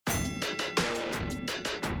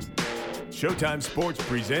Showtime Sports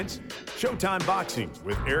presents Showtime Boxing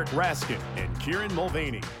with Eric Raskin and Kieran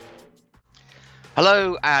Mulvaney.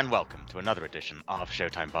 Hello and welcome to another edition of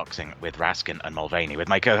Showtime Boxing with Raskin and Mulvaney. With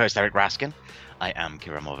my co-host Eric Raskin, I am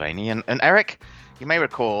Kieran Mulvaney. And Eric, you may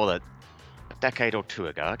recall that a decade or two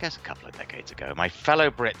ago, I guess a couple of decades ago, my fellow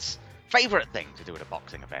Brits' favourite thing to do at a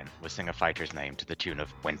boxing event was sing a fighter's name to the tune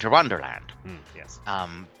of Winter Wonderland. Yes.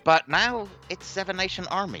 But now it's Seven Nation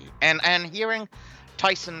Army. And hearing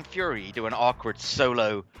Tyson Fury do an awkward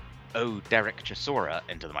solo "Oh, Derek Chisora"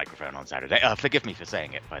 into the microphone on Saturday. Forgive me for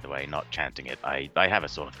saying it, by the way, not chanting it. I have a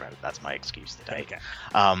sore throat. That's my excuse today. Okay.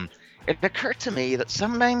 It occurred to me that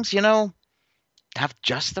sometimes, have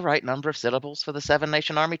just the right number of syllables for the Seven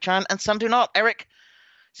Nation Army chant, and some do not. Eric,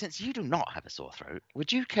 since you do not have a sore throat,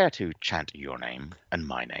 would you care to chant your name and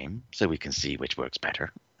my name so we can see which works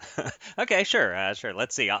better? Okay, sure.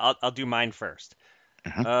 Let's see. I'll do mine first.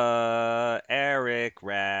 Eric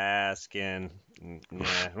Raskin.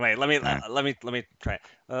 Yeah. Wait, let me try it.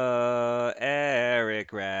 Eric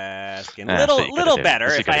Raskin. Little better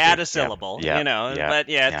if I add a syllable, but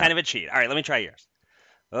it's kind of a cheat. All right, let me try yours.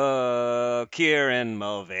 Kieran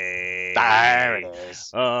Mulvaney. There it is.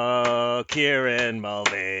 Kieran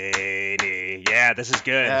Mulvaney. Yeah, this is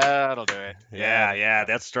good. That'll do it. Yeah,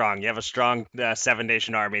 that's strong. You have a strong Seven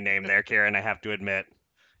Nation Army name there, Kieran, I have to admit.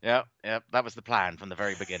 Yep. That was the plan from the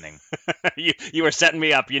very beginning. You were setting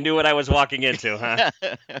me up. You knew what I was walking into, huh?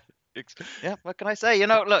 Yeah, what can I say?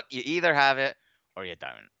 Look, you either have it or you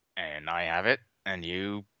don't. And I have it and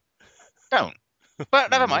you don't. But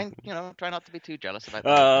never mind. Try not to be too jealous about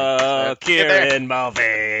that. Kieran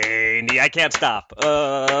Mulvaney. I can't stop.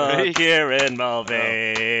 Kieran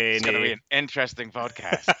Mulvaney. It's going to be an interesting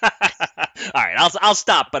podcast. All right, I'll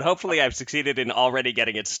stop, but hopefully I've succeeded in already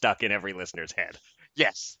getting it stuck in every listener's head.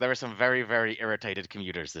 Yes, there were some very, very irritated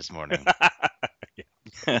commuters this morning.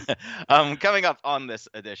 Coming up on this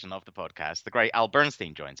edition of the podcast, the great Al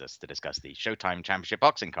Bernstein joins us to discuss the Showtime Championship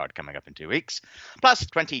boxing card coming up in 2 weeks, plus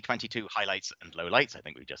 2022 highlights and lowlights. I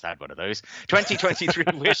think we just had one of those.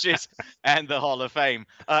 2023 wishes and the Hall of Fame.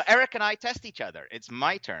 Eric and I test each other. It's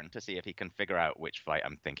my turn to see if he can figure out which fight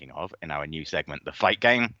I'm thinking of in our new segment, The Fight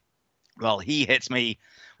Game. Well, he hits me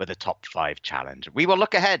with a top 5 challenge. We will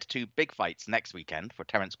look ahead to big fights next weekend for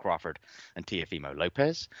Terence Crawford and Teofimo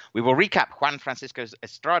Lopez. We will recap Juan Francisco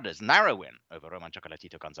Estrada's narrow win over Roman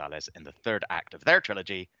Chocolatito Gonzalez in the third act of their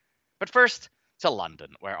trilogy. But first, to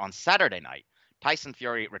London, where on Saturday night, Tyson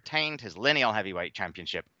Fury retained his lineal heavyweight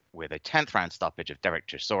championship with a 10th round stoppage of Derek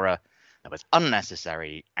Chisora that was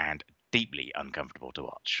unnecessary and deeply uncomfortable to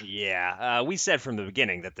watch. Yeah, we said from the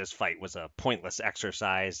beginning that this fight was a pointless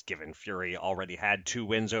exercise, given Fury already had 2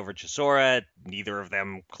 wins over Chisora, neither of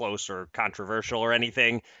them close or controversial or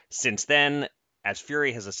anything. Since then, as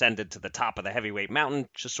Fury has ascended to the top of the heavyweight mountain,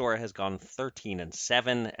 Chisora has gone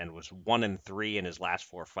 13-7 and was 1-3 in his last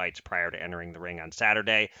 4 fights prior to entering the ring on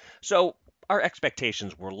Saturday. So our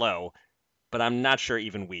expectations were low, but I'm not sure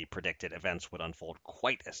even we predicted events would unfold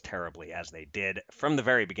quite as terribly as they did. From the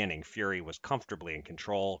very beginning, Fury was comfortably in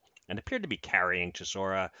control and appeared to be carrying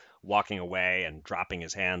Chisora, walking away and dropping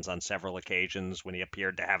his hands on several occasions when he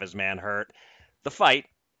appeared to have his man hurt. The fight,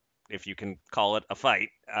 if you can call it a fight,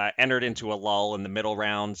 entered into a lull in the middle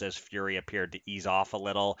rounds as Fury appeared to ease off a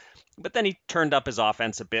little, but then he turned up his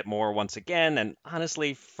offense a bit more once again, and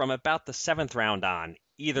honestly, from about the 7th round on,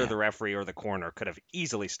 either the referee or the corner could have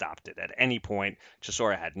easily stopped it at any point.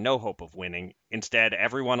 Chisora had no hope of winning. Instead,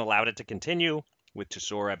 everyone allowed it to continue, with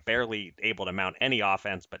Chisora barely able to mount any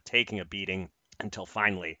offense but taking a beating until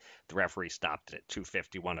finally the referee stopped it at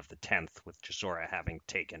 2:51 of the 10th, with Chisora having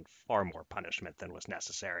taken far more punishment than was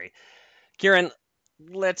necessary. Kieran,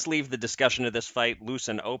 let's leave the discussion of this fight loose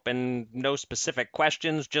and open. No specific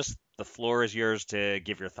questions, just the floor is yours to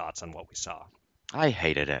give your thoughts on what we saw. I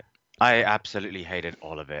hated it. I absolutely hated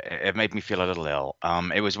all of it. It made me feel a little ill.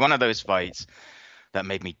 It was one of those fights that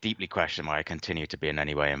made me deeply question why I continue to be in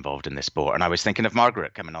any way involved in this sport. And I was thinking of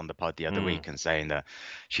Margaret coming on the pod the other week and saying that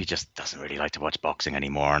she just doesn't really like to watch boxing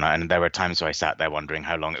anymore. And there were times where I sat there wondering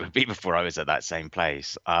how long it would be before I was at that same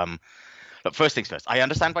place. But first things first, I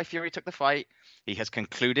understand why Fury took the fight. He has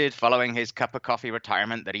concluded following his cup of coffee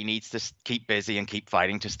retirement that he needs to keep busy and keep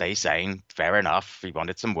fighting to stay sane. Fair enough. He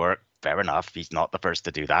wanted some work. Fair enough. He's not the first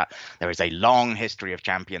to do that. There is a long history of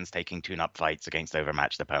champions taking tune-up fights against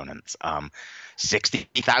overmatched opponents.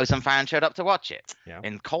 60,000 fans showed up to watch it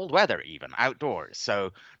in cold weather, even outdoors.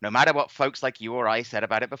 So no matter what folks like you or I said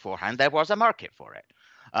about it beforehand, there was a market for it.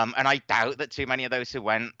 And I doubt that too many of those who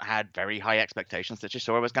went had very high expectations that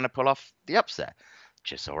Chisora was going to pull off the upset.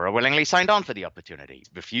 Chisora willingly signed on for the opportunity,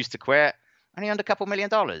 refused to quit, and he earned a couple $1 million.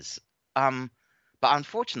 But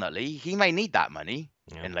unfortunately, he may need that money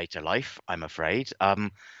Yeah. in later life, I'm afraid.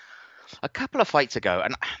 A couple of fights ago,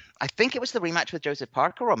 and I think it was the rematch with Joseph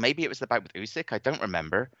Parker, or maybe it was the bout with Usyk. I don't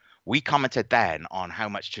remember. We commented then on how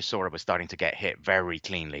much Chisora was starting to get hit very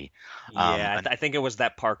cleanly. Yeah, And I think it was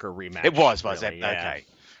that Parker rematch. it was it? Really, yeah. Okay.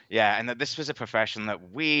 Yeah, and that this was a profession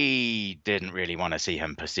that we didn't really want to see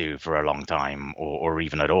him pursue for a long time, or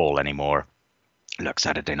even at all anymore. Look,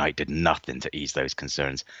 Saturday night did nothing to ease those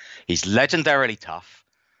concerns. He's legendarily tough,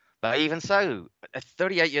 but even so, at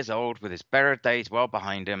 38 years old, with his better days well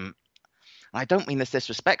behind him, and I don't mean this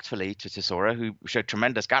disrespectfully to Chisora, who showed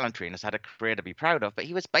tremendous gallantry and has had a career to be proud of, but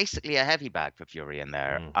he was basically a heavy bag for Fury in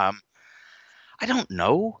there. I don't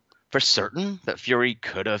know for certain that Fury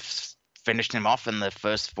could have finished him off in the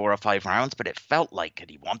first 4 or 5 rounds, but it felt like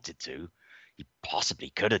he wanted to. He possibly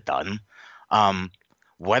could have done.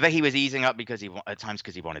 Whether he was easing up because at times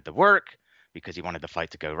because he wanted the work, because he wanted the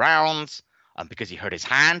fight to go rounds, because he hurt his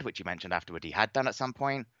hand, which you mentioned afterward he had done at some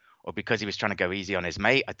point, or because he was trying to go easy on his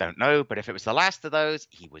mate, I don't know. But if it was the last of those,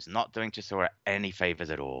 he was not doing Chisora any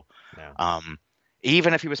favors at all. No.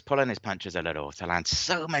 Even if he was pulling his punches a little, to land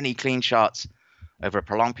so many clean shots over a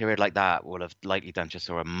prolonged period like that would have likely done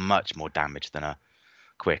Chisora much more damage than a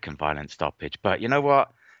quick and violent stoppage. But you know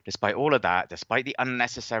what? Despite all of that, despite the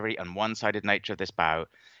unnecessary and one-sided nature of this bout,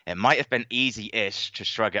 it might have been easy-ish to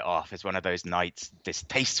shrug it off as one of those nights,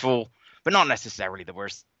 distasteful, but not necessarily the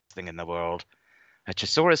worst thing in the world.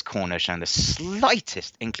 Chisora's corner shown the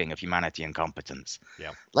slightest inkling of humanity and competence.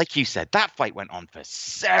 Yeah. Like you said, that fight went on for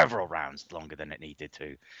several rounds longer than it needed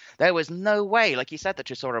to. There was no way, like you said, that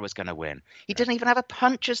Chisora was going to win. He didn't even have a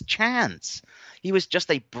puncher's chance. He was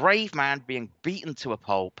just a brave man being beaten to a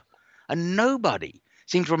pulp, and nobody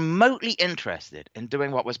seemed remotely interested in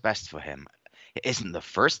doing what was best for him. It isn't the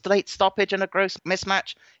first late stoppage in a gross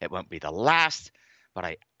mismatch. It won't be the last. But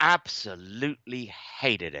I absolutely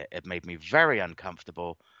hated it. It made me very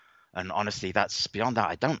uncomfortable. And honestly, that's beyond that.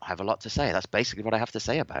 I don't have a lot to say. That's basically what I have to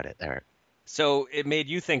say about it, Eric. So it made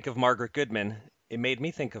you think of Margaret Goodman. It made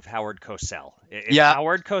me think of Howard Cosell. If Yeah.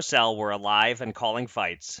 Howard Cosell were alive and calling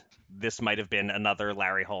fights, this might have been another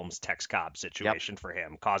Larry Holmes, Tex Cobb situation for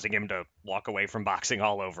him, causing him to walk away from boxing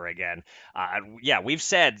all over again. Yeah, we've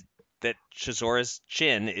said that Chisora's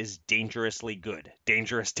chin is dangerously good,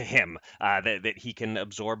 dangerous to him, that he can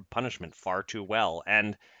absorb punishment far too well.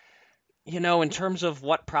 And, you know, in terms of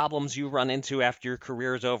what problems you run into after your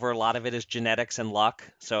career is over, a lot of it is genetics and luck.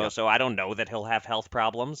 So I don't know that he'll have health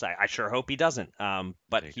problems. I sure hope he doesn't.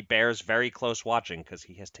 But he bears very close watching because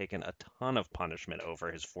he has taken a ton of punishment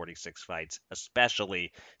over his 46 fights,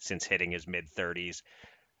 especially since hitting his mid-30s.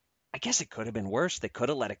 I guess it could have been worse. They could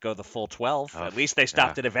have let it go the full 12. At least they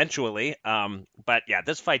stopped it eventually. But yeah,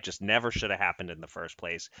 this fight just never should have happened in the first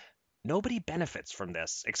place. Nobody benefits from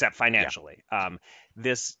this except financially.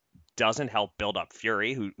 This doesn't help build up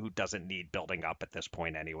Fury, who doesn't need building up at this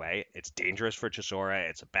point anyway. It's dangerous for Chisora.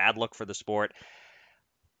 It's a bad look for the sport.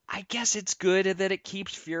 I guess it's good that it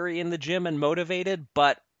keeps Fury in the gym and motivated,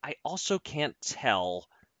 but I also can't tell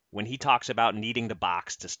when he talks about needing to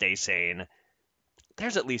box to stay sane.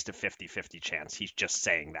 There's at least a 50-50 chance he's just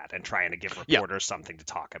saying that and trying to give reporters something to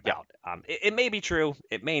talk about. It may be true.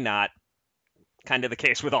 It may not. Kind of the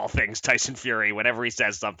case with all things Tyson Fury. Whenever he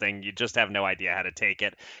says something, you just have no idea how to take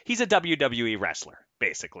it. He's a WWE wrestler,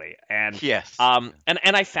 basically. And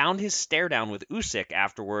and I found his stare down with Usyk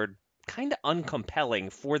afterward kind of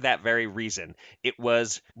uncompelling for that very reason. It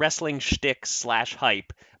was wrestling shtick /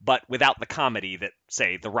 hype, but without the comedy that,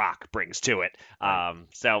 say, The Rock brings to it.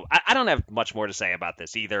 So I don't have much more to say about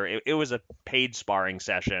this either. It was a paid sparring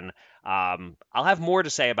session. I'll have more to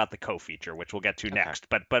say about the co-feature, which we'll get to next.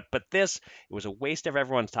 But this, it was a waste of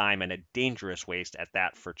everyone's time and a dangerous waste at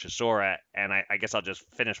that for Chisora. And I guess I'll just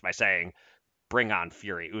finish by saying, bring on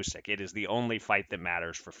Fury Usyk. It is the only fight that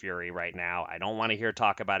matters for Fury right now. I don't want to hear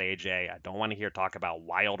talk about AJ. I don't want to hear talk about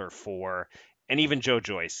Wilder 4. And even Joe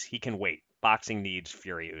Joyce. He can wait. Boxing needs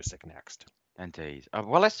Fury Usyk next. Indeed.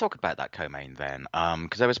 Well, let's talk about that co-main then,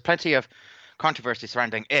 because there was plenty of controversy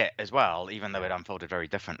surrounding it as well, even though it unfolded very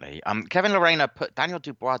differently. Kevin Lerena put Daniel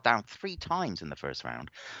Dubois down 3 times in the first round,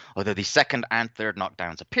 although the second and third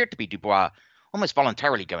knockdowns appeared to be Dubois almost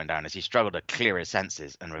voluntarily going down as he struggled to clear his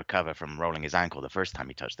senses and recover from rolling his ankle the first time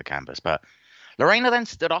he touched the canvas. But Lerena then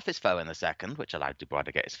stood off his foe in the second, which allowed Dubois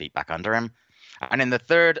to get his feet back under him. And in the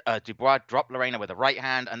third, Dubois dropped Lerena with a right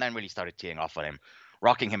hand and then really started teeing off on him,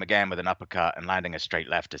 rocking him again with an uppercut and landing a straight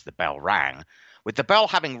left as the bell rang. With the bell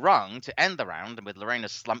having rung to end the round and with Lerena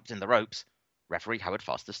slumped in the ropes, referee Howard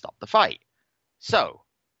Foster stopped the fight. So,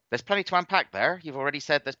 there's plenty to unpack there. You've already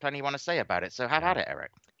said there's plenty you want to say about it, so have at it,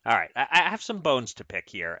 Eric. All right, I have some bones to pick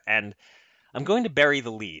here, and I'm going to bury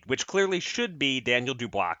the lead, which clearly should be Daniel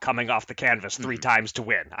Dubois coming off the canvas 3 times to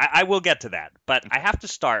win. I will get to that, but I have to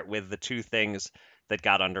start with the two things that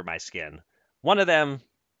got under my skin. One of them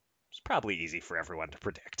is probably easy for everyone to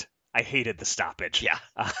predict. I hated the stoppage. Yeah.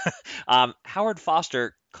 Howard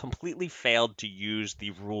Foster completely failed to use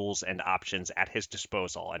the rules and options at his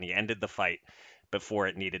disposal, and he ended the fight before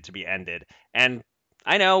it needed to be ended. And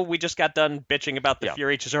I know we just got done bitching about the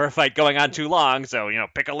Fury Chisora fight going on too long, so,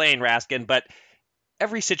 pick a lane, Raskin, but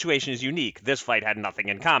every situation is unique. This fight had nothing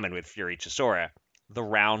in common with Fury Chisora. The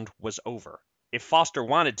round was over. If Foster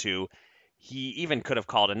wanted to, he even could have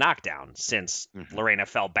called a knockdown, since Lorena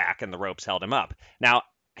fell back and the ropes held him up. Now,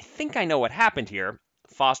 I think I know what happened here.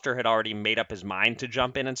 Foster had already made up his mind to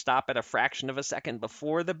jump in and stop at a fraction of a second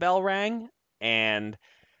before the bell rang, and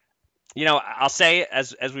I'll say,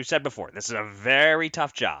 as we've said before, this is a very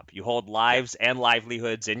tough job. You hold lives and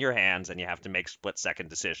livelihoods in your hands, and you have to make split-second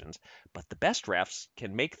decisions. But the best refs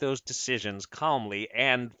can make those decisions calmly,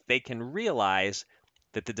 and they can realize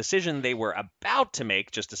that the decision they were about to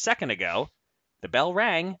make just a second ago, the bell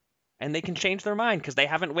rang, and they can change their mind because they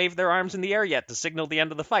haven't waved their arms in the air yet to signal the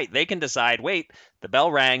end of the fight. They can decide, wait, the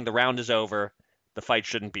bell rang, the round is over, the fight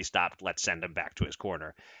shouldn't be stopped, let's send him back to his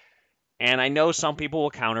corner. And I know some people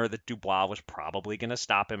will counter that Dubois was probably going to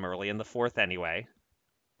stop him early in the fourth anyway.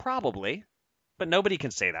 Probably. But nobody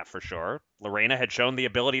can say that for sure. Lorena had shown the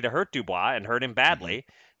ability to hurt Dubois and hurt him badly.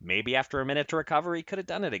 Maybe after a minute to recover, he could have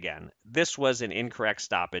done it again. This was an incorrect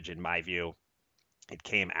stoppage in my view. It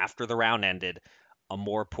came after the round ended. A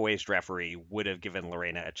more poised referee would have given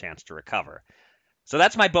Lorena a chance to recover. So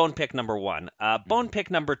that's my bone pick number one. Bone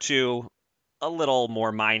pick number two, a little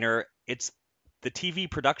more minor. It's the TV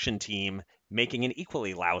production team making an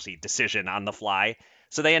equally lousy decision on the fly.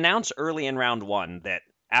 So they announced early in round one that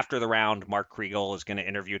after the round, Mark Kriegel is going to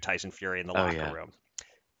interview Tyson Fury in the locker room.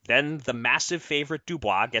 Then the massive favorite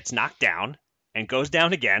Dubois gets knocked down and goes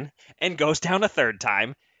down again and goes down a third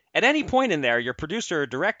time. At any point in there, your producer or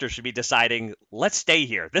director should be deciding, let's stay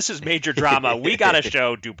here. This is major drama. We got to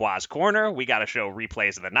show Dubois' corner. We got to show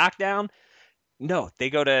replays of the knockdown. No, they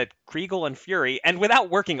go to Kriegel and Fury, and without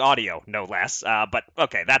working audio, no less. But,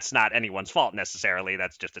 okay, that's not anyone's fault necessarily.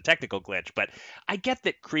 That's just a technical glitch. But I get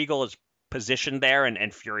that Kriegel is positioned there,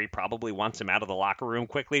 and Fury probably wants him out of the locker room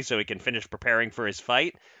quickly so he can finish preparing for his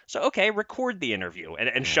fight. So, okay, record the interview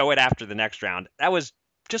and show it after the next round. That was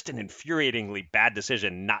just an infuriatingly bad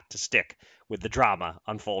decision not to stick with the drama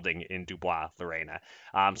unfolding in Dubois-Lorena.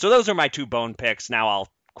 So those are my two bone picks. Now I'll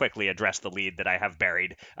quickly address the lead that I have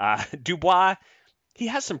buried. Dubois, he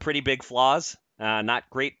has some pretty big flaws. Not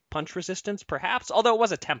great punch resistance, perhaps, although it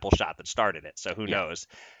was a temple shot that started it, so who knows.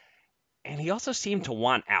 And he also seemed to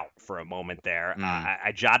want out for a moment there.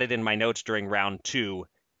 I jotted in my notes during round two,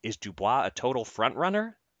 is Dubois a total front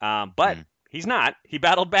runner? But he's not. He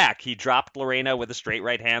battled back. He dropped Lorena with a straight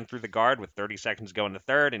right hand through the guard with 30 seconds to go in the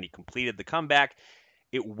third, and he completed the comeback.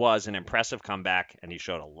 It was an impressive comeback, and he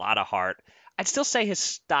showed a lot of heart. I'd still say his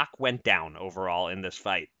stock went down overall in this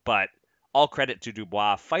fight, but all credit to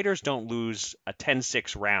Dubois. Fighters don't lose a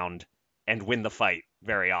 10-6 round and win the fight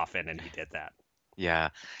very often, and he did that. Yeah.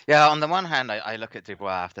 On the one hand, I look at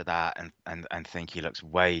Dubois after that and think he looks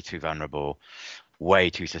way too vulnerable,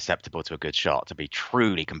 way too susceptible to a good shot to be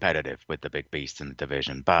truly competitive with the big beasts in the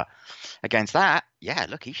division. But against that,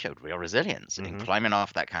 look, he showed real resilience in climbing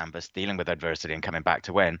off that canvas, dealing with adversity and coming back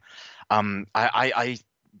to win. I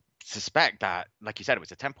suspect that, like you said, it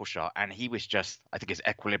was a temple shot, and he was just, I think his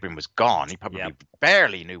equilibrium was gone. He probably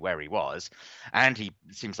barely knew where he was, and he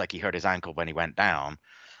seems like he hurt his ankle when he went down.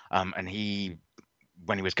 And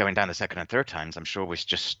when he was going down the second and third times, I'm sure was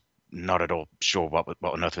just not at all sure what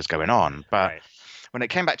on earth was going on. But when it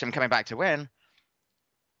came back to him coming back to win,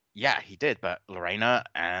 he did. But Lorena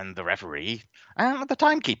and the referee and the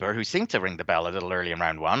timekeeper, who seemed to ring the bell a little early in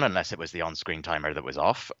round one, unless it was the on-screen timer that was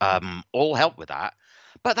off, all helped with that.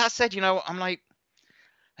 But that said, I'm like,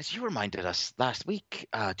 as you reminded us last week,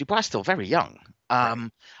 Dubois is still very young.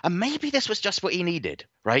 And maybe this was just what he needed,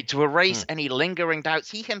 right? To erase any lingering doubts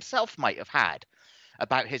he himself might have had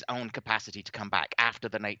about his own capacity to come back after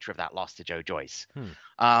the nature of that loss to Joe Joyce.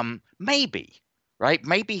 Maybe, right?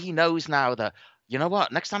 Maybe he knows now that, you know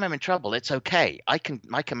what, next time I'm in trouble, it's okay. I can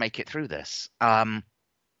make it through this.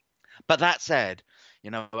 But that said,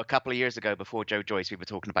 a couple of years ago before Joe Joyce, we were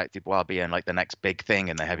talking about Dubois being like the next big thing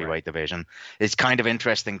in the heavyweight division. It's kind of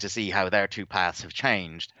interesting to see how their two paths have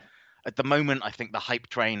changed. At the moment, I think the hype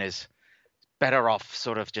train is better off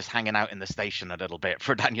sort of just hanging out in the station a little bit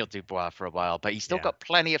for Daniel Dubois for a while, but he's still got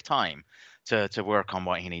plenty of time to work on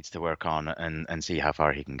what he needs to work on and see how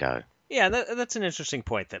far he can go. Yeah, that's an interesting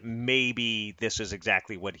point. That maybe this is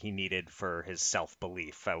exactly what he needed for his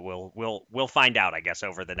self-belief. We'll find out, I guess,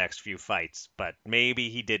 over the next few fights. But maybe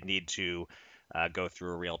he did need to go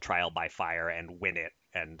through a real trial by fire and win it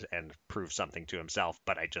and prove something to himself.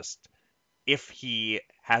 But if he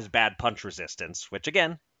has bad punch resistance, which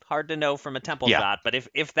again, hard to know from a temple Yeah, shot, but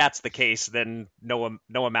if that's the case, then no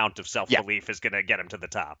amount of yeah, self-belief is going to get him to the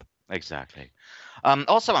top. exactly.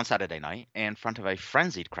 Also on Saturday night, in front of a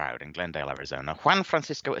frenzied crowd in Glendale, Arizona, Juan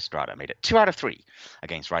Francisco Estrada made it 2 out of 3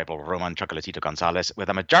 against rival Roman Chocolatito Gonzalez with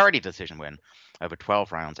a majority decision win over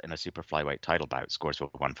 12 rounds in a super flyweight title bout. Scores were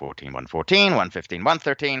 114, 114, 115,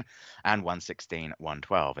 113, and 116,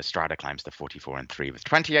 112. Estrada climbs to 44-3 with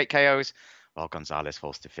 28 KOs, while Gonzalez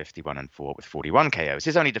falls to 51-4 with 41 KOs.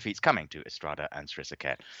 His only defeats coming to Estrada and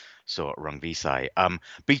Srisaket. So Rungvisai.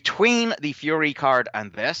 Between the Fury card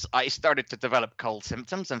and this, I started to develop cold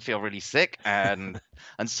symptoms and feel really sick and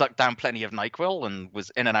sucked down plenty of NyQuil and was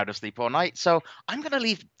in and out of sleep all night. So I'm going to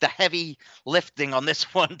leave the heavy lifting on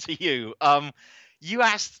this one to you. You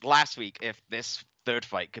asked last week if this third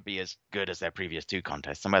fight could be as good as their previous 2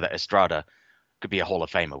 contests and whether Estrada could be a Hall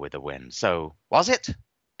of Famer with a win. So was it?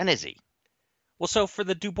 And is he? Well, so for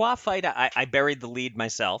the Dubois fight, I buried the lead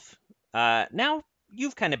myself. Now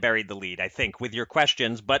you've kind of buried the lead, I think, with your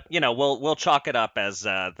questions, but we'll chalk it up as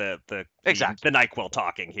Exactly. the NyQuil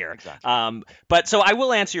talking here. Exactly. But so I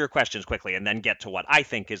will answer your questions quickly and then get to what I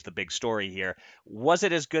think is the big story here. Was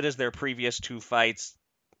it as good as their previous 2 fights?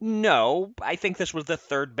 No, I think this was the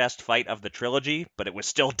third best fight of the trilogy, but it was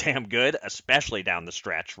still damn good, especially down the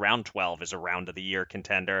stretch. Round 12 is a round of the year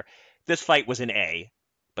contender. This fight was an A,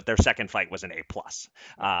 but their second fight was an A plus,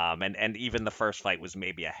 and even the first fight was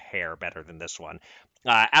maybe a hair better than this one.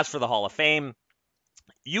 As for the Hall of Fame,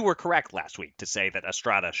 you were correct last week to say that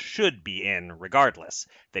Estrada should be in regardless,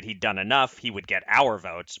 that he'd done enough, he would get our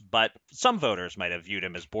votes, but some voters might have viewed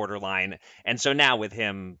him as borderline. And so now with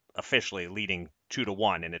him officially leading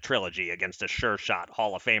 2-1 in a trilogy against a sure shot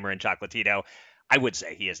Hall of Famer in Chocolatito, I would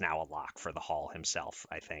say he is now a lock for the Hall himself,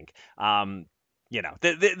 I think.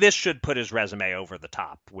 This should put his resume over the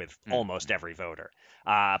top with almost every voter.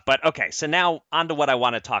 But okay, so now on to what I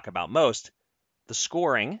want to talk about most, the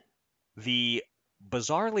scoring, the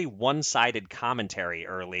bizarrely one-sided commentary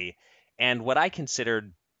early, and what I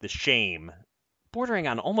considered the shame, bordering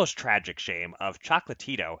on almost tragic shame, of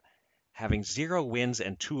Chocolatito having 0 wins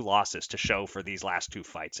and 2 losses to show for these last 2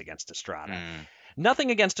 fights against Estrada.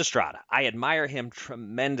 Nothing against Estrada. I admire him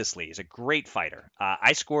tremendously. He's a great fighter.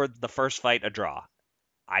 I scored the first fight a draw.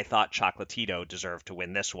 I thought Chocolatito deserved to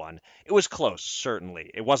win this one. It was close,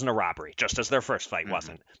 certainly. It wasn't a robbery, just as their first fight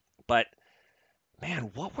wasn't. But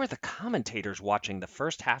man, what were the commentators watching the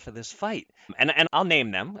first half of this fight? And I'll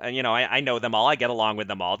name them. I know them all. I get along with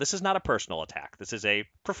them all. This is not a personal attack. This is a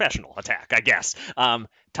professional attack, I guess. Todd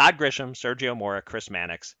Grisham, Sergio Mora, Chris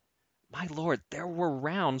Mannix. My lord, there were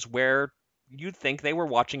rounds where you'd think they were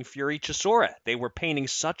watching Fury Chisora. They were painting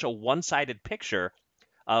such a one-sided picture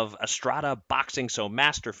of Estrada boxing so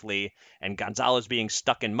masterfully and Gonzalez being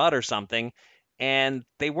stuck in mud or something, and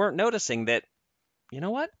they weren't noticing that, you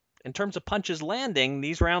know what? In terms of punches landing,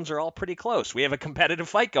 these rounds are all pretty close. We have a competitive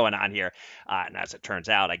fight going on here. And as it turns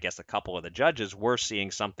out, I guess a couple of the judges were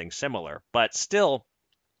seeing something similar. But still,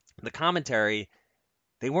 the commentary,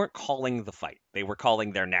 they weren't calling the fight. They were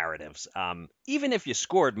calling their narratives. Even if you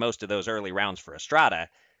scored most of those early rounds for Estrada,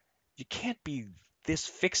 you can't be this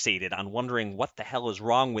fixated on wondering what the hell is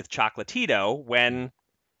wrong with Chocolatito when,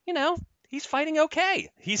 he's fighting okay.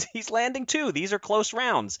 He's landing too. These are close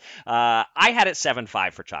rounds. I had it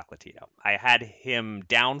 7-5 for Chocolatito. I had him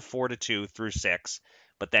down 4-2 through 6,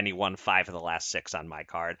 but then he won 5 of the last 6 on my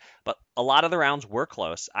card. But a lot of the rounds were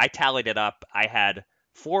close. I tallied it up. I had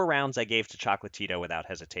 4 rounds I gave to Chocolatito without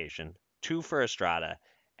hesitation, 2 for Estrada,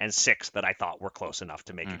 and 6 that I thought were close enough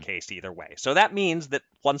to make a case either way. So that means that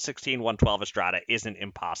 116, 112 Estrada isn't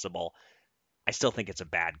impossible. I still think it's a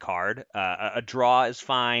bad card. A draw is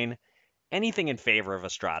fine. Anything in favor of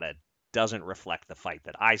Estrada doesn't reflect the fight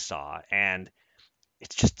that I saw. And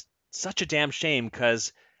it's just such a damn shame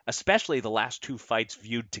because especially the last 2 fights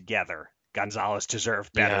viewed together, Gonzalez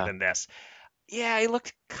deserved better than this. Yeah, he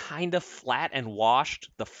looked kind of flat and washed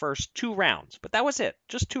the first 2 rounds, but that was it.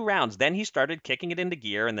 Just 2 rounds. Then he started kicking it into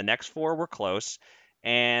gear, and the next 4 were close.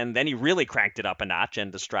 And then he really cranked it up a notch,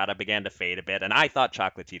 and Estrada began to fade a bit. And I thought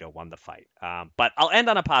Chocolatito won the fight. But I'll end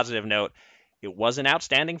on a positive note. It was an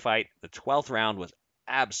outstanding fight. The 12th round was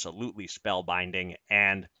absolutely spellbinding.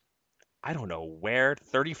 And I don't know where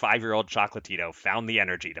 35-year-old Chocolatito found the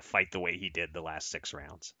energy to fight the way he did the last 6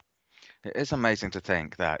 rounds. It is amazing to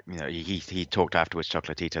think that, he talked afterwards,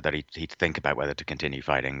 Chocolatito, that he'd think about whether to continue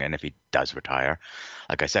fighting, and if he does retire,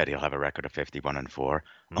 like I said, he'll have a record of 51-4.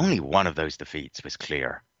 Only one of those defeats was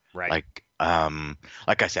clear. Right.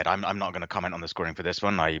 Like I said, I'm not going to comment on the scoring for this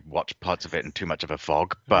one. I watched parts of it in too much of a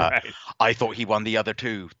fog, but Right. I thought he won the other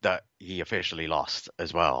two that he officially lost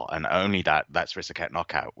as well, and only that's Risaket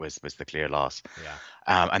knockout was the clear loss.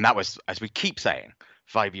 Yeah. And that was, as we keep saying,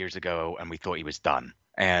 5 years ago, and we thought he was done.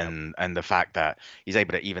 And the fact that he's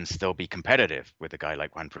able to even still be competitive with a guy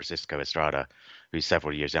like Juan Francisco Estrada, who's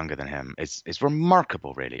several years younger than him, is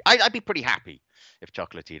remarkable, really. I'd be pretty happy if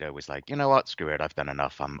Chocolatito was like, you know what, screw it, I've done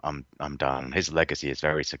enough, I'm done. His legacy is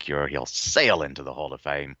very secure. He'll sail into the Hall of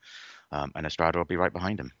Fame, and Estrada will be right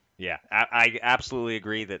behind him. Yeah, I absolutely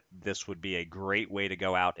agree that this would be a great way to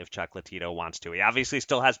go out if Chocolatito wants to. He obviously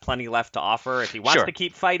still has plenty left to offer if he wants Sure. to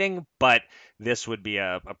keep fighting, but this would be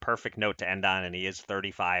a perfect note to end on, and he is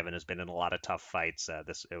 35 and has been in a lot of tough fights.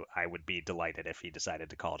 I would be delighted if he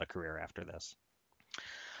decided to call it a career after this.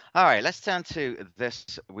 All right, let's turn to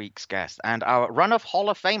this week's guest. And our run of Hall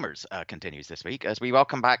of Famers continues this week as we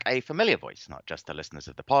welcome back a familiar voice, not just the listeners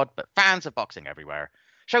of the pod, but fans of boxing everywhere.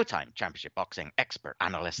 Showtime Championship Boxing expert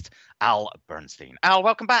analyst Al Bernstein. Al,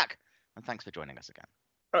 welcome back, and thanks for joining us again.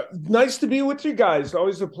 Nice to be with you guys.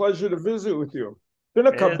 Always a pleasure to visit with you. Been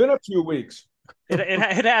a few weeks.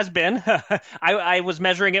 It has been. I was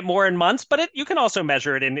measuring it more in months, but you can also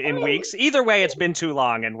measure it in weeks. Either way, it's been too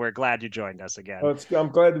long, and we're glad you joined us again.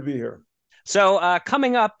 I'm glad to be here. So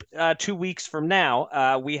coming up 2 weeks from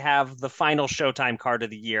now, we have the final Showtime card of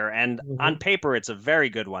the year, and on paper, it's a very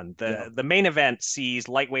good one. The main event sees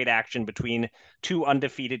lightweight action between two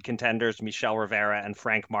undefeated contenders, Michel Rivera and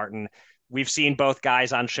Frank Martin. We've seen both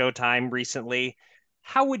guys on Showtime recently.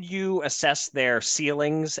 How would you assess their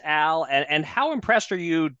ceilings, Al? And how impressed are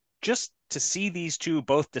you just to see these two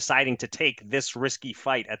both deciding to take this risky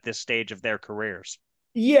fight at this stage of their careers?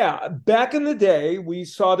 Yeah, back in the day, we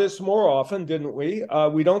saw this more often, didn't we?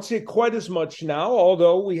 We don't see it quite as much now,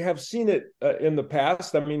 although we have seen it in the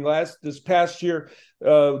past. I mean, this past year,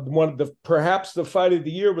 perhaps the fight of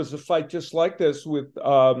the year was a fight just like this with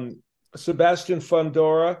Sebastian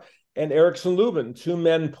Fundora and Erickson Lubin, two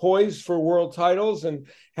men poised for world titles and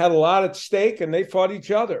had a lot at stake, and they fought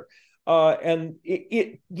each other. And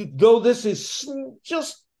though this is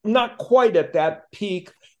just not quite at that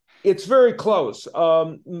peak, it's very close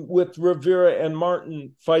with Rivera and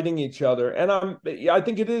Martin fighting each other. And I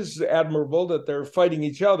think it is admirable that they're fighting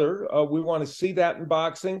each other. We want to see that in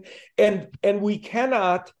boxing. And we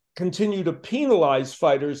cannot continue to penalize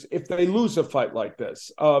fighters if they lose a fight like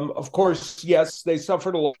this. Of course, yes, they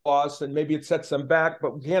suffered a loss and maybe it sets them back,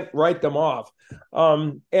 but we can't write them off.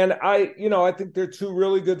 And I think they're two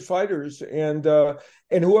really good fighters, and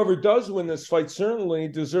whoever does win this fight certainly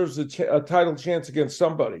deserves a title chance against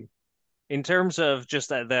somebody. In terms of just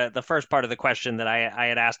the first part of the question that I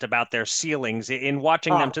had asked about their ceilings, in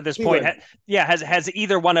watching them to this point, has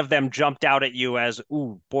either one of them jumped out at you as,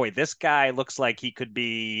 ooh, boy, this guy looks like he could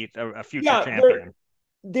be a future champion?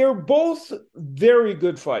 They're both very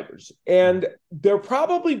good fighters, and they're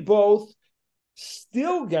probably both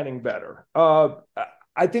still getting better.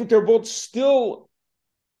 I think they're both still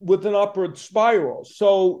with an upward spiral.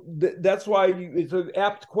 So that's why it's an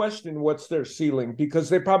apt question, what's their ceiling? Because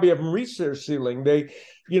they probably haven't reached their ceiling. They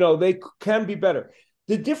can be better.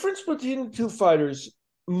 The difference between the two fighters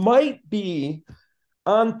might be,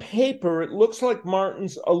 on paper, it looks like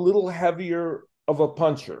Martin's a little heavier of a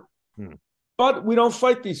puncher. But we don't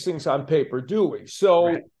fight these things on paper, do we? So,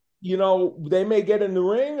 right. They may get in the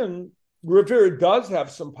ring, and Rivera does have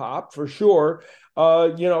some pop for sure.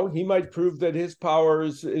 He might prove that his power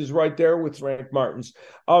is right there with Frank Martin's.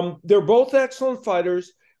 They're both excellent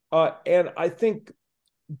fighters, and I think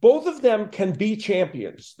both of them can be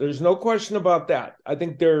champions. There's no question about that. I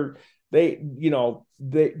think they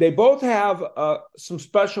both have some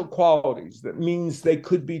special qualities that means they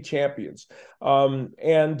could be champions. Martin,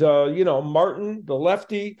 the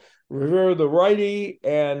lefty, Rivera, the righty,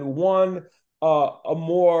 and one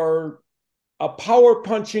a power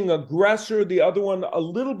punching aggressor, the other one a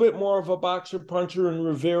little bit more of a boxer puncher in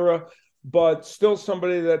Rivera, but still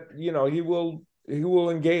somebody that he will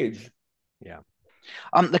engage. Yeah.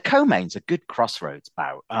 The co-main's a good crossroads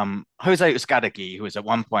bout. Jose Uzcategui, who was at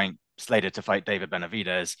one point slated to fight David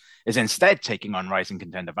Benavidez, is instead taking on rising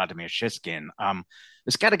contender Vladimir Shishkin.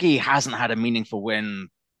 Uzcategui hasn't had a meaningful win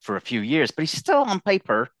for a few years, but he's still on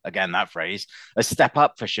paper, again that phrase, a step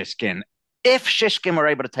up for Shishkin. If Shishkin were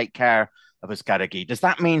able to take care of Uzcategui, does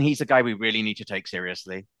that mean he's a guy we really need to take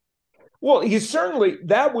seriously? Well,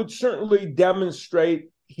 that would certainly demonstrate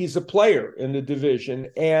he's a player in the division,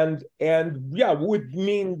 and yeah, would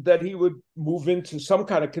mean that he would move into some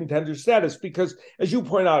kind of contender status, because, as you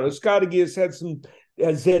point out, Euskadegi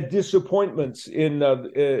has had disappointments in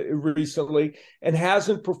recently and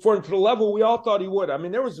hasn't performed to the level we all thought he would. I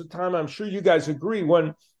mean, there was a time, I'm sure you guys agree,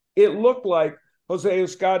 when it looked like Jose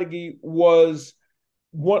Euskadegi was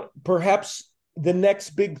perhaps the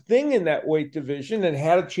next big thing in that weight division and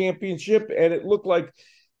had a championship, and it looked like,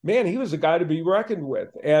 man, he was a guy to be reckoned with.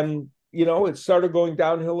 And, it started going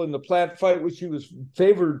downhill in the Platt fight, which he was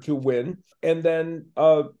favored to win. And then,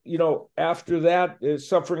 after that,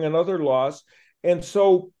 suffering another loss. And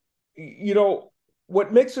so,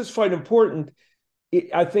 what makes this fight important,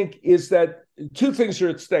 I think, is that two things are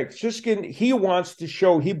at stake. Shishkin, he wants to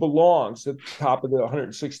show he belongs at the top of the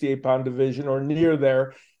 168-pound division or near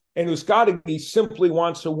there. And Euskadegi simply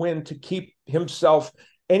wants a win to keep himself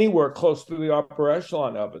anywhere close to the upper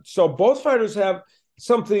echelon of it. So both fighters have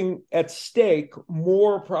something at stake,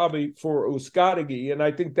 more probably for Euskadegi, and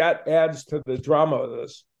I think that adds to the drama of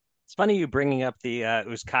this. It's funny you bringing up the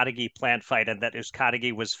Euskadegi Plant fight and that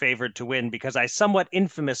Euskadegi was favored to win, because I somewhat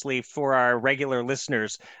infamously, for our regular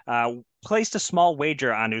listeners, placed a small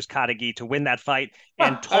wager on Euskadegi to win that fight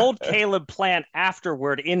and told Caleb Plant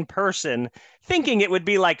afterward in person, thinking it would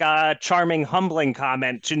be like a charming, humbling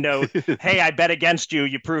comment to note, hey, I bet against you.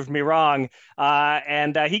 You proved me wrong.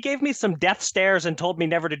 And he gave me some death stares and told me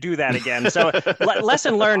never to do that again. So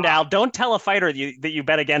lesson learned, Al, don't tell a fighter that you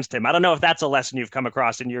bet against him. I don't know if that's a lesson you've come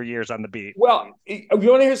across in your years on the beat. Well, you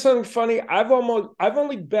want to hear something funny? I've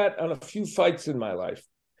only bet on a few fights in my life.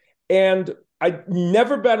 And I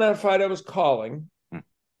never bet on a fight I was calling,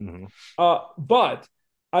 but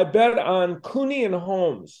I bet on Cooney and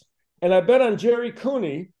Holmes, and I bet on Jerry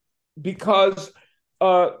Cooney because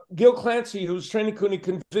Gil Clancy, who was training Cooney,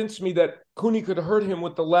 convinced me that Cooney could hurt him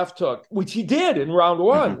with the left hook, which he did in round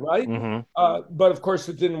one, right? But of course,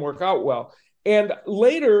 it didn't work out well. And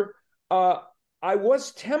later, I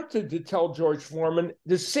was tempted to tell George Foreman,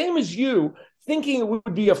 the same as you, thinking it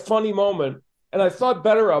would be a funny moment, and I thought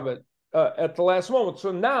better of it at the last moment.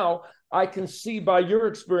 So now I can see by your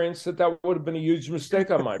experience that would have been a huge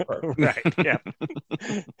mistake on my part. Right, yeah.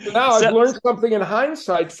 So now I've learned something in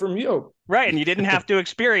hindsight from you. Right, and you didn't have to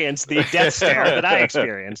experience the death stare that I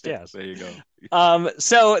experienced. Yes. There you go.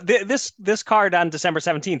 So this card on December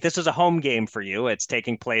 17th, this is a home game for you. It's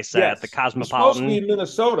taking place at the Cosmopolitan. It's supposed to be in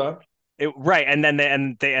Minnesota. Right, and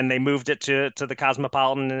then they moved it to the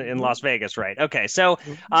Cosmopolitan in Las Vegas, right? Okay, so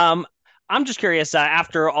I'm just curious,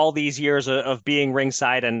 after all these years of being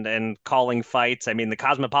ringside and calling fights, I mean, the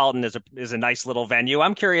Cosmopolitan is a nice little venue.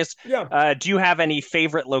 I'm curious, do you have any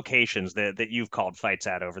favorite locations that you've called fights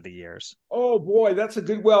at over the years? Oh, boy, that's a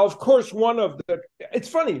good, well, of course, it's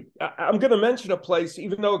funny, I'm going to mention a place,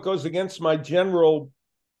 even though it goes against my general,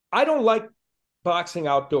 I don't like boxing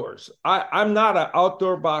outdoors. I'm not an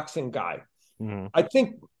outdoor boxing guy. I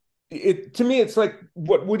think to me, it's like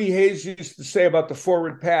what Woody Hayes used to say about the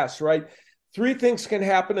forward pass, right? 3 things can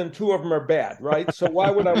happen and 2 of them are bad, right? So why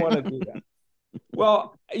would I want to do that?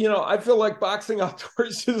 Well, I feel like boxing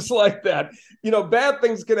outdoors is like that. Bad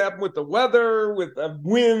things can happen with the weather, with the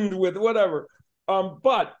wind, with whatever.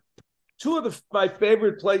 But 2 of my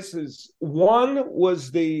favorite places, one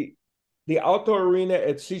was the outdoor arena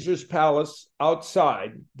at Caesar's Palace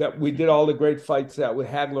outside that we did all the great fights at with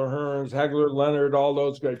Hagler Hearns, Hagler Leonard, all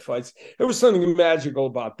those great fights. There was something magical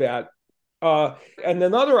about that. And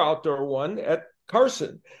another outdoor one at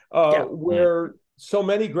Carson, where so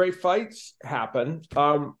many great fights happen.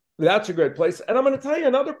 That's a great place. And I'm going to tell you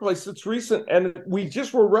another place that's recent, and we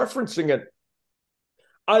just were referencing it.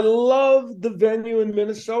 I love the venue in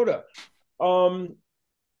Minnesota.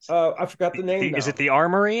 I forgot the name now. Is it the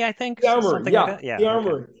Armory, I think? The Armory, yeah. Like the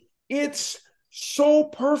Armory. Okay. It's so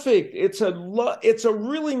perfect. It's a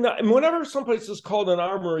really nice. Whenever someplace is called an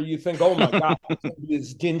Armory, you think, oh my God,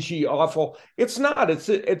 it's dingy, awful. It's not.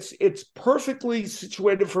 It's perfectly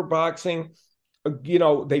situated for boxing.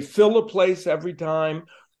 They fill a place every time,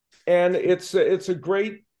 and it's a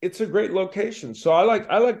great location. So I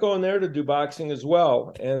like going there to do boxing as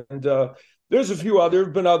well. And there's a few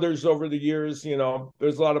been others over the years.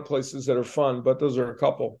 There's a lot of places that are fun, but those are a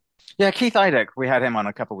couple. Yeah, Keith Idec, we had him on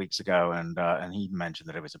a couple of weeks ago, and he mentioned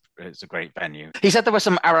that it's a great venue. He said there was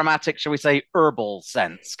some aromatic, shall we say, herbal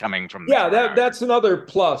scents coming from there. Yeah, that's another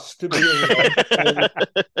plus to being there.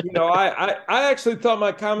 I actually thought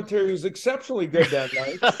my commentary was exceptionally good that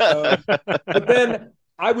night. But then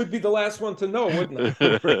I would be the last one to know, wouldn't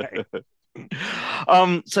I? Right.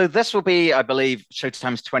 So this will be, I believe,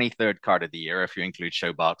 Showtime's 23rd card of the year, if you include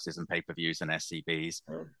show boxes and pay-per-views and SCBs.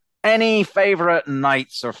 Any favorite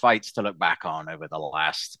nights or fights to look back on over the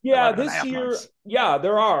last Yeah, 11 and a this half year, months? yeah,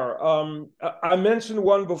 there are. I mentioned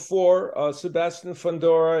one before, Sebastian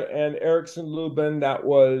Fundora and Erickson Lubin. That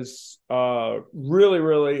was really,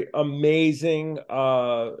 really amazing.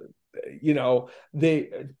 The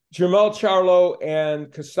Jermell Charlo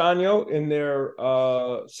and Castano in their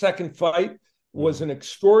second fight was an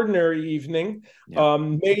extraordinary evening, Yeah.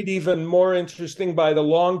 made even more interesting by the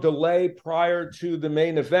long delay prior to the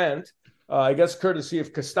main event. I guess courtesy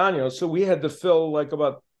of Castano. So we had to fill like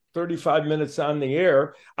about 35 minutes on the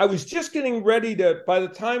air. I was just getting ready to, by the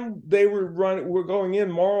time they were going in,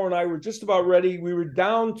 Morrow and I were just about ready. We were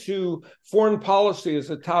down to foreign policy as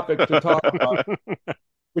a topic to talk about,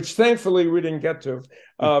 which thankfully we didn't get to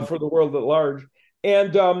for the world at large.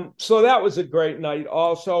 And so that was a great night.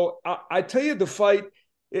 Also, I tell you,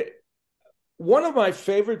 one of my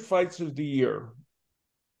favorite fights of the year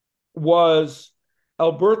was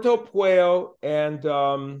Alberto Puello and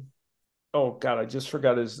oh God, I just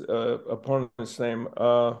forgot his opponent's name.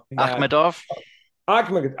 Akhmedov.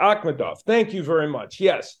 Akhmedov. Thank you very much.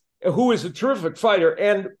 Yes, who is a terrific fighter,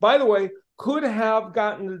 and by the way, could have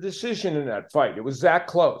gotten the decision in that fight. It was that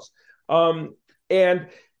close. And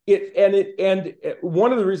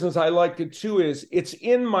one of the reasons I like it too is it's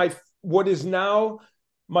in what is now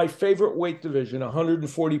my favorite weight division,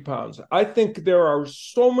 140 pounds. I think there are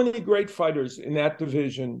so many great fighters in that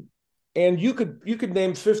division, and you could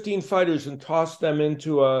name 15 fighters and toss them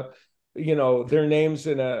into their names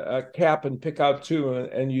in a cap and pick out two,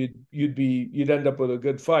 and you'd end up with a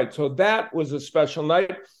good fight. So that was a special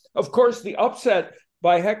night. Of course, the upset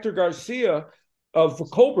by Hector Garcia of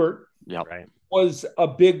Colbert was a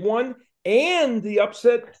big one, and the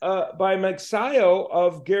upset by Magsayo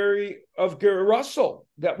of Gary Russell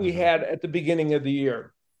that we had at the beginning of the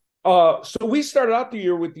year. So we started out the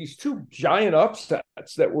year with these two giant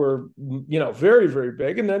upsets that were, very, very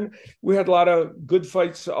big. And then we had a lot of good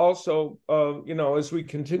fights also, as we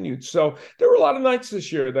continued. So there were a lot of nights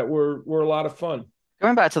this year that were a lot of fun.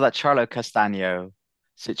 Going back to that Charlo Castano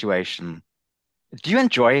situation, do you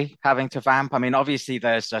enjoy having to vamp? I mean, obviously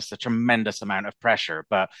there's just a tremendous amount of pressure,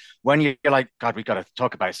 but when you're like, God, we got to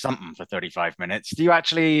talk about something for 35 minutes, do you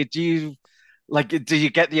get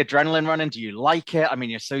the adrenaline running? Do you like it? I mean,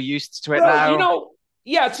 you're so used to it now.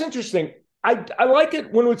 Yeah, it's interesting. I like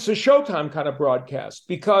it when it's a Showtime kind of broadcast,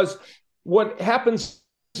 because what happens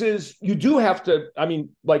is you do have to, I mean,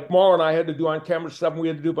 like Mauro and I had to do on camera stuff, and we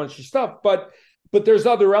had to do a bunch of stuff, but there's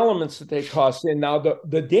other elements that they toss in. Now,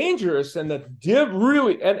 the dangerous and the div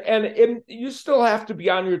really, and you still have to be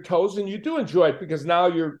on your toes, and you do enjoy it because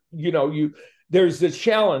now there's the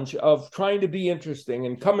challenge of trying to be interesting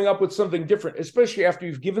and coming up with something different, especially after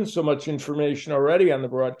you've given so much information already on the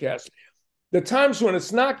broadcast. The times when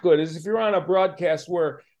it's not good is if you're on a broadcast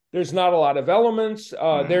where there's not a lot of elements,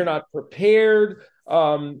 they're not prepared,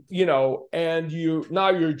 and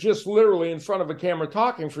you're just literally in front of a camera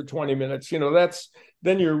talking for 20 minutes,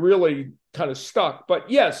 then you're really kind of stuck. But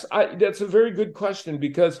yes, that's a very good question,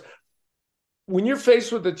 because when you're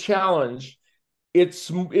faced with a challenge, it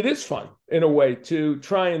is fun in a way to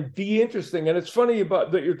try and be interesting. And it's funny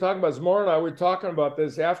about that you're talking about. Zmar and I were talking about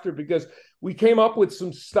this after, because we came up with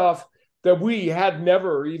some stuff that we had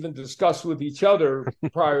never even discussed with each other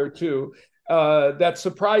prior to, that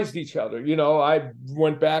surprised each other. I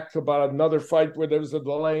went back to about another fight where there was a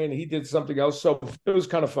delay and he did something else. So it was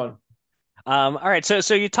kind of fun. All right,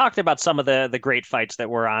 so you talked about some of the great fights that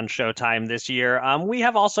were on Showtime this year. We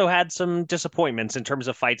have also had some disappointments in terms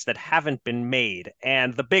of fights that haven't been made,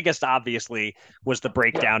 and the biggest, obviously, was the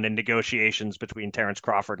breakdown in negotiations between Terrence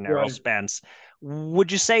Crawford and Errol Spence.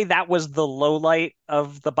 Would you say that was the low light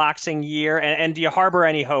of the boxing year? And do you harbor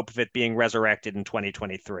any hope of it being resurrected in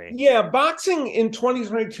 2023? Yeah, boxing in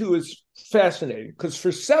 2022 is fascinating, because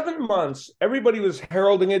for 7 months, everybody was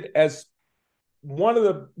heralding it as one of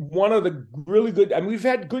the really good. I mean, we've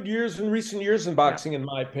had good years in recent years in boxing, in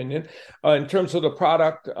my opinion, in terms of the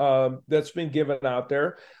product that's been given out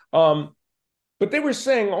there. But they were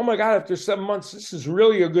saying, oh my God, after 7 months, this is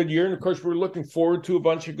really a good year. And of course, we're looking forward to a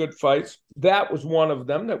bunch of good fights. That was one of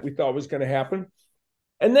them that we thought was going to happen.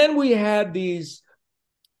 And then we had these,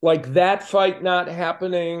 like that fight not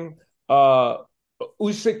happening,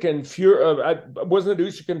 Usyk and Fury. Wasn't it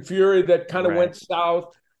Usyk and Fury that kind of went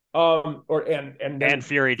south? And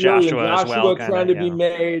Fury Joshua as well, trying to be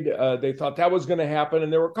made. They thought that was going to happen,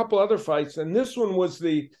 and there were a couple other fights, and this one was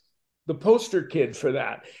the poster kid for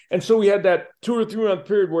that. And so we had that 2 or 3 month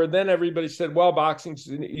period where then everybody said, well, boxing's,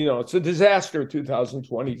 it's a disaster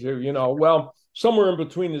 2022. Well, somewhere in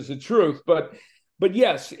between is the truth, but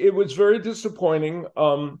yes, it was very disappointing.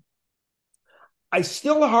 I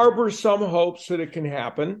still harbor some hopes that it can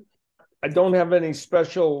happen. I don't have any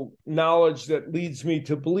special knowledge that leads me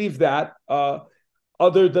to believe that,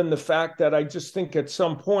 other than the fact that I just think at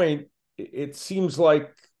some point it seems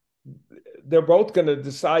like they're both going to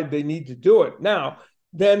decide they need to do it. Now,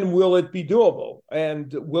 then will it be doable?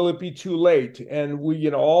 And will it be too late? And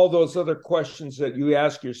all those other questions that you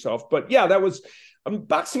ask yourself. But yeah, that was,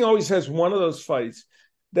 boxing always has one of those fights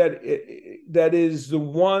that is the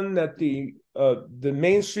one that the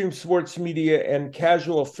mainstream sports media and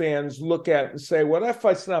casual fans look at and say, well, that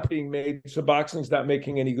fight's not being made, so boxing's not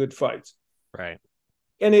making any good fights. Right.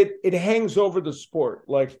 And it hangs over the sport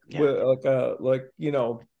like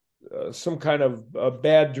some kind of a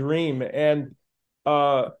bad dream. And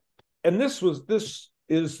this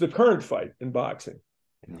is the current fight in boxing.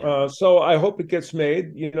 Yeah. So I hope it gets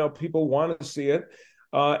made. People want to see it.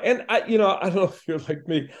 And I don't know if you're like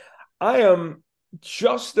me. I am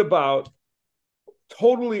just about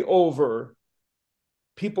totally over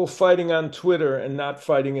people fighting on Twitter and not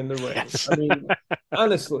fighting in the ring. Yes. I mean,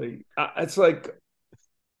 honestly, it's like,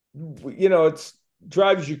 it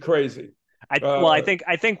drives you crazy. I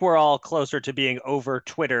think we're all closer to being over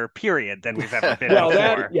Twitter, period, than we've ever been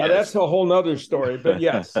before. That's a whole nother story. But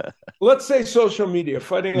yes, let's say social media,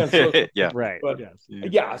 fighting on social media. Yeah, right. But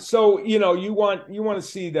yes. So you want to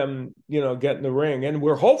see them, get in the ring, and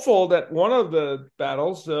we're hopeful that one of the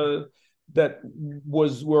battles that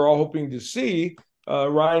we're all hoping to see,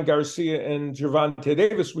 Ryan Garcia and Gervonta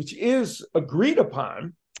Davis, which is agreed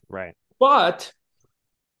upon, right? But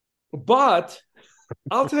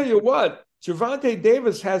I'll tell you what. Gervonta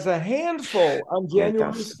Davis has a handful on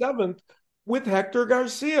January 7th with Hector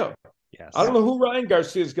Garcia. Yes. I don't know who Ryan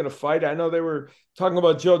Garcia is going to fight. I know they were talking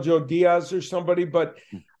about Jojo Diaz or somebody, but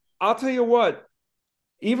I'll tell you what,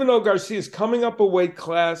 even though Garcia is coming up a weight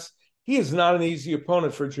class, he is not an easy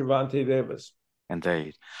opponent for Gervonta Davis.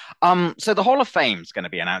 Indeed. So the Hall of Fame is going to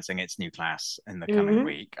be announcing its new class in the coming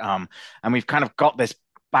week. And we've kind of got this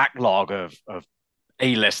backlog of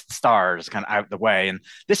A-list stars kind of out the way. And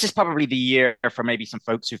this is probably the year for maybe some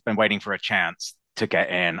folks who've been waiting for a chance to get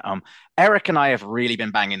in. Eric and I have really been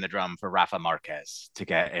banging the drum for Rafa Marquez to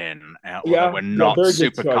get in. Although we're not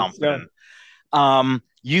super confident. Yeah.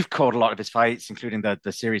 You've called a lot of his fights, including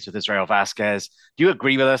the series with Israel Vasquez. Do you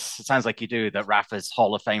agree with us? It sounds like you do, that Rafa's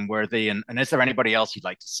Hall of Fame worthy. And is there anybody else you'd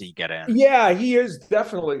like to see get in? Yeah, he is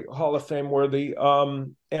definitely Hall of Fame worthy.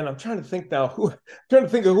 And I'm trying to think now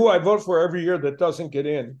of who I vote for every year that doesn't get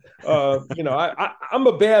in. I'm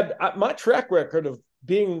my track record of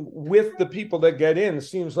being with the people that get in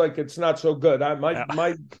seems like it's not so good.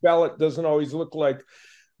 My ballot doesn't always look like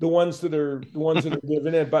the ones that are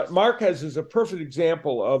given in. But Marquez is a perfect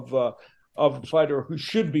example of a fighter who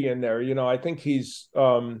should be in there. I think he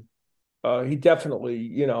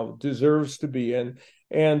definitely deserves to be in,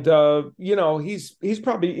 and he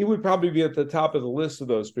would probably be at the top of the list of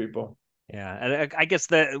those people. Yeah, and I guess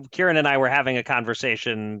Kieran and I were having a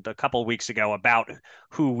conversation a couple of weeks ago about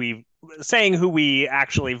who we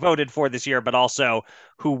actually voted for this year, but also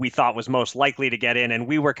who we thought was most likely to get in. And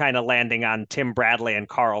we were kind of landing on Tim Bradley and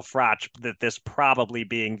Carl Froch, that this probably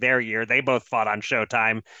being their year. They both fought on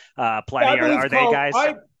Showtime plenty. Are they guys?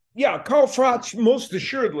 Carl Froch most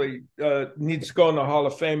assuredly needs to go in the Hall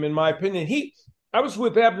of Fame, in my opinion. I was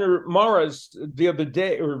with Abner Mares the other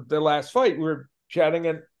day, or the last fight. We were chatting,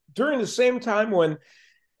 and during the same time when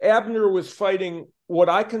Abner was fighting what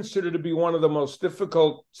I consider to be one of the most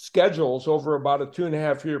difficult schedules over about a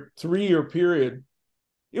 3-year period,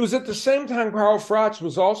 it was at the same time Carl Froch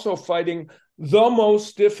was also fighting the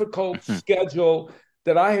most difficult schedule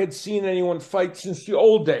that I had seen anyone fight since the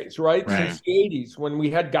old days, right? Since the 80s, when we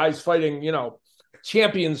had guys fighting,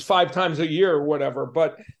 champions 5 times a year or whatever.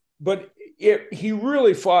 But he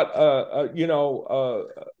really fought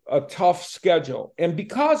a tough schedule. And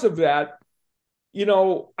because of that,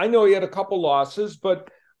 I know he had a couple losses, but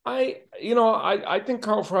I think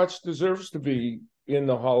Carl Froch deserves to be in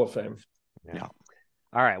the Hall of Fame. Yeah.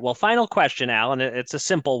 All right. Well, final question, Alan. It's a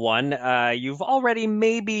simple one. You've already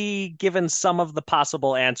maybe given some of the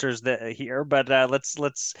possible answers here, but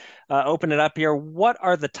let's open it up here. What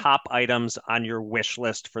are the top items on your wish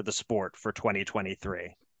list for the sport for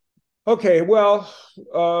 2023? Okay. Well,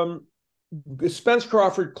 Spence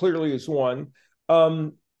Crawford clearly is one.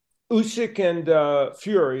 Usyk and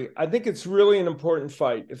Fury, I think it's really an important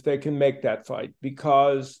fight if they can make that fight,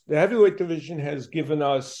 because the heavyweight division has given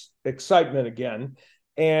us excitement again.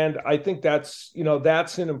 And I think that's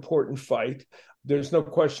an important fight. There's no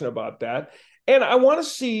question about that. And I want to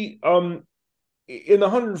see in the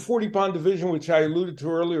 140-pound division, which I alluded to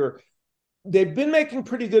earlier, they've been making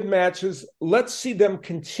pretty good matches. Let's see them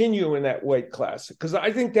continue in that weight class, because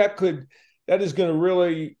I think that is going to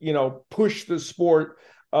really, push the sport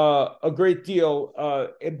a great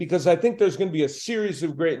deal, because I think there's going to be a series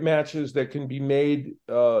of great matches that can be made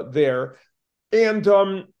there. And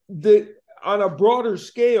on a broader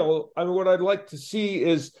scale, I mean, what I'd like to see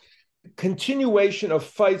is continuation of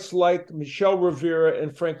fights like Michel Rivera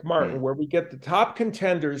and Frank Martin, where we get the top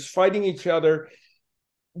contenders fighting each other.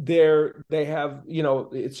 They have,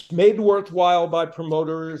 it's made worthwhile by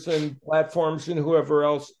promoters and platforms and whoever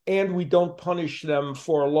else, and we don't punish them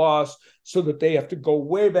for a loss so that they have to go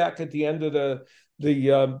way back at the end of the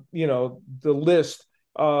list.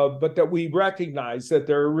 But that we recognize that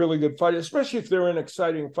they're a really good fighter, especially if they're in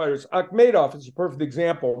exciting fighters. Akhmedov is a perfect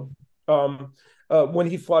example. When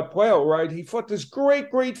he fought Puello, right? He fought this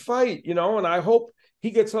great fight, and I hope he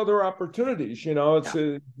gets other opportunities. It's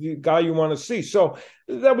a guy you want to see. So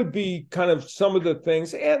that would be kind of some of the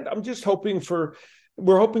things. And I'm just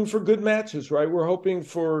we're hoping for good matches, right? We're hoping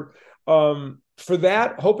for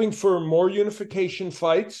that, hoping for more unification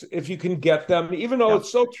fights if you can get them, even though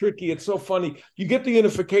it's so tricky, it's so funny. You get the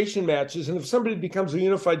unification matches, and if somebody becomes a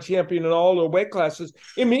unified champion in all the weight classes,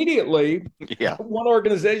 immediately one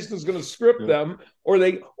organization is going to script them,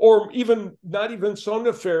 or even not even so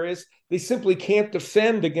nefarious, they simply can't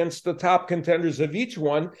defend against the top contenders of each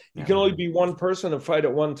one. You can only be one person to fight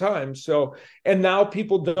at one time. So, and now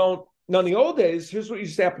people don't. Now in the old days, here's what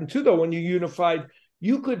used to happen too, though. When you unified,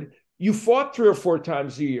 you fought 3 or 4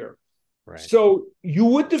 times a year. Right. So you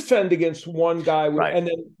would defend against one guy, and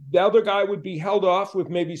then the other guy would be held off with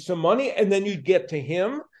maybe some money, and then you'd get to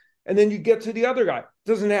him, and then you get to the other guy. It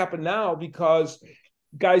doesn't happen now because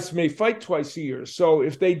guys may fight twice a year. So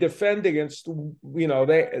if they defend against, one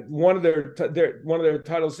of their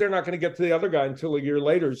titles, they're not going to get to the other guy until a year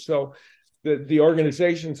later. So the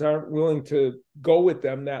organizations aren't willing to go with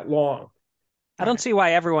them that long. I don't see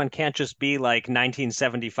why everyone can't just be like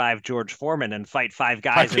 1975 George Foreman and fight 5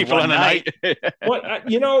 guys in one night.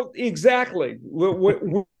 Exactly.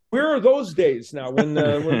 Where are those days now when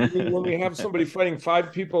we have somebody fighting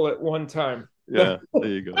 5 people at one time? Yeah, there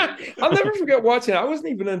you go. I'll never forget watching. I wasn't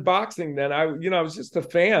even in boxing then. I was just a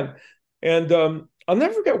fan, and I'll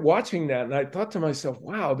never forget watching that. And I thought to myself,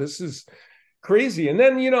 "Wow, this is crazy." And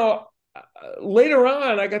then later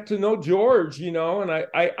on, I got to know George, and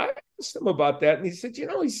I asked him about that, and he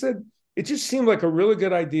said, it just seemed like a really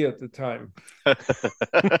good idea at the time.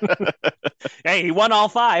 Hey, he won all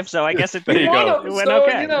 5, so I guess it went so,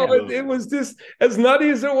 okay. It was just as nutty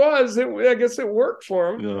as it was. I guess it worked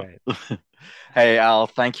for him. Yeah. Right. Hey, Al,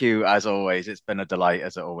 thank you as always. It's been a delight,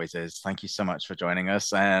 as it always is. Thank you so much for joining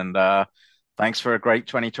us, and thanks for a great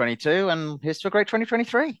 2022, and here's to a great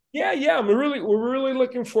 2023. Yeah. We're really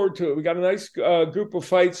looking forward to it. We got a nice group of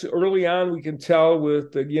fights early on. We can tell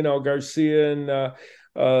with Garcia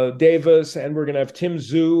and Davis, and we're going to have Tim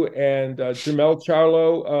Tszyu and Jermell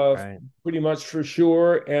Charlo, pretty much for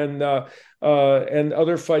sure, and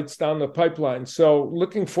other fights down the pipeline. So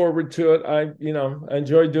looking forward to it. I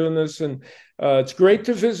enjoy doing this, and it's great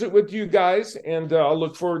to visit with you guys, and I'll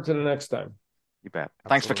look forward to the next time. You bet.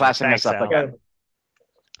 Thanks for classing us up again.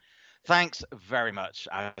 Thanks very much,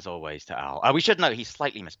 as always, to Al. We should note he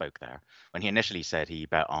slightly misspoke there when he initially said he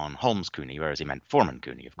bet on Holmes Cooney, whereas he meant Foreman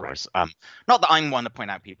Cooney, of course. Right. Not that I'm one to point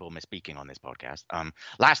out people misspeaking on this podcast.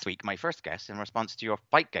 Last week, my first guess in response to your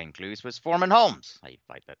fight game clues was Foreman Holmes, a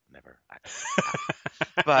fight that never actually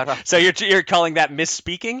happened. But so you're calling that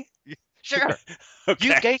misspeaking? Sure. Okay.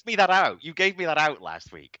 You gave me that out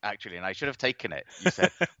last week, actually, and I should have taken it. You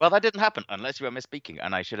said, well, that didn't happen unless you were misspeaking,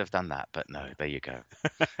 and I should have done that. But no, there you go.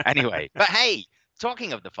 Anyway, but hey,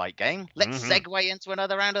 talking of the fight game, let's segue into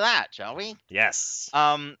another round of that, shall we? Yes.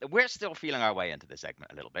 We're still feeling our way into the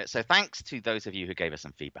segment a little bit. So thanks to those of you who gave us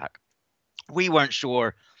some feedback. We weren't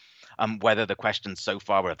sure whether the questions so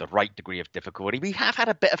far were of the right degree of difficulty. We have had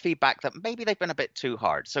a bit of feedback that maybe they've been a bit too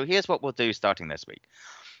hard. So here's what we'll do starting this week.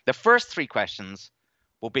 The first 3 questions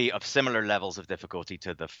will be of similar levels of difficulty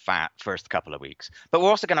to the first couple of weeks. But we're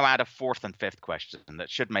also going to add a 4th and 5th question that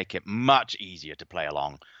should make it much easier to play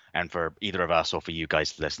along and for either of us or for you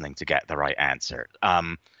guys listening to get the right answer.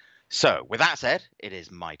 So with that said, it is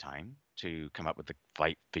my time to come up with the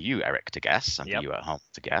fight for you, Eric, to guess, and for you at home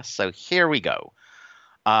to guess. So here we go.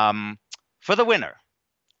 For the winner,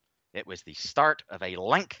 it was the start of a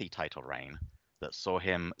lengthy title reign that saw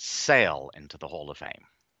him sail into the Hall of Fame.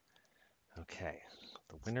 Okay.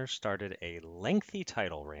 The winner started a lengthy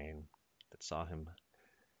title reign that saw him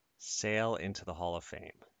sail into the Hall of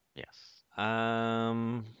Fame. Yes.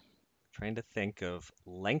 Trying to think of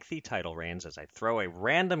lengthy title reigns as I throw a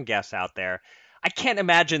random guess out there. I can't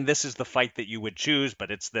imagine this is the fight that you would choose,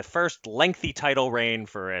 but it's the first lengthy title reign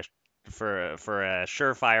for a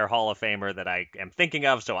surefire Hall of Famer that I am thinking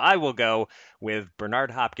of. So I will go with Bernard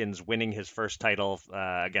Hopkins winning his first title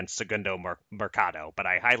against Segundo Mercado. But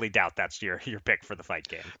I highly doubt that's your pick for the fight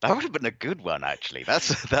game. That would have been a good one, actually.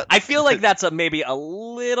 That. I feel like that's maybe a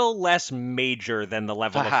little less major than the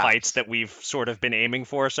level Perhaps. of fights that we've sort of been aiming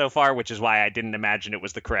for so far, which is why I didn't imagine it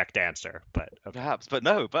was the correct answer. But okay. Perhaps, but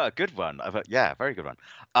a good one. Yeah, very good one.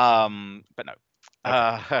 But no.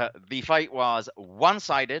 Okay. The fight was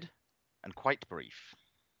one-sided and quite brief.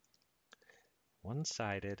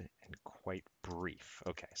 One-sided and quite brief.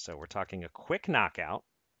 Okay, so we're talking a quick knockout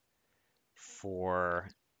for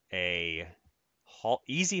a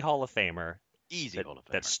easy Hall of Famer. Easy Hall of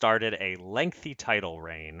Famer. That started a lengthy title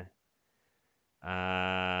reign. So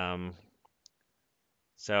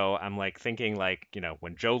I'm thinking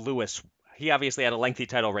when Joe Louis, he obviously had a lengthy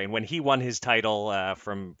title reign. When he won his title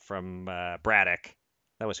from Braddock,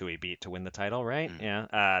 that was who he beat to win the title, right? Mm.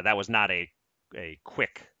 Yeah. That was not a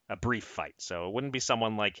brief fight. So it wouldn't be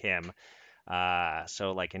someone like him.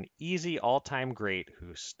 So like an easy all-time great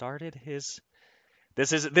who started his.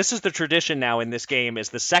 This is the tradition now in this game. Is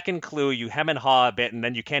the second clue you hem and haw a bit, and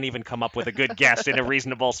then you can't even come up with a good guess in a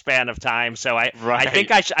reasonable span of time. So I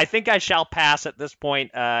think I shall pass at this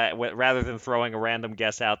point, rather than throwing a random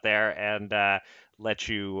guess out there and let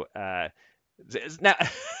you. Now,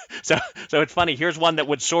 so it's funny. Here's one that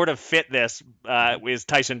would sort of fit this. Is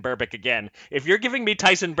Tyson Burbick again? If you're giving me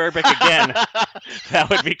Tyson Burbick again, that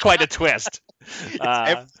would be quite a twist.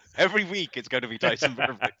 Every week it's going to be Tyson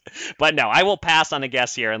Burbick. But no, I will pass on a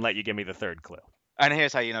guess here and let you give me the third clue. And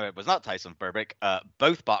here's how you know it was not Tyson Burbick.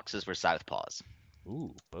 Both boxers were southpaws.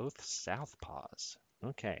 Ooh, both southpaws.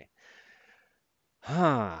 Okay.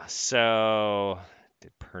 So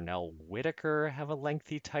did Pernell Whitaker have a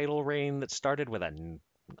lengthy title reign that started with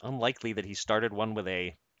unlikely that he started one with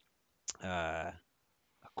a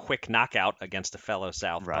quick knockout against a fellow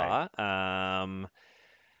southpaw. Right.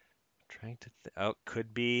 Trying to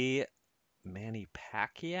could be Manny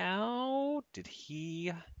Pacquiao. Did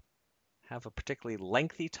he have a particularly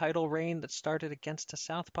lengthy title reign that started against a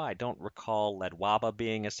southpaw? I don't recall Ledwaba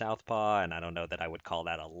being a southpaw, and I don't know that I would call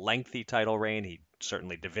that a lengthy title reign. He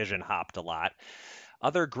certainly division hopped a lot.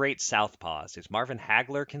 Other great southpaws. Is Marvin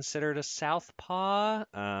Hagler considered a southpaw?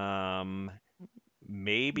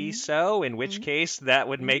 Maybe so, in which case that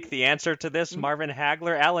would make the answer to this Marvin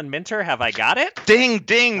Hagler. Alan Minter, have I got it? Ding,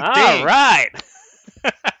 ding, ding. All right.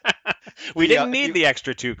 We didn't need the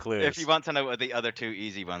extra two clues. If you want to know what the other two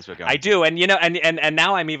easy ones were going I do, and and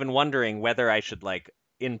now I'm even wondering whether I should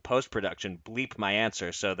in post-production bleep my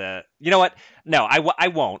answer so that no, I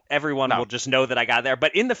won't. Everyone will just know that I got it there.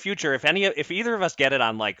 But in the future, if either of us get it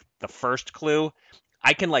on the first clue,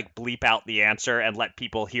 I can bleep out the answer and let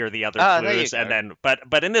people hear the other clues, and then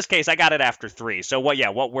but in this case I got it after 3. So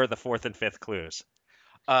what were the fourth and fifth clues?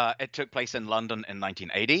 It took place in London in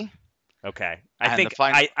 1980. Okay.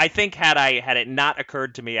 I think had it not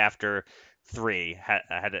occurred to me after 3,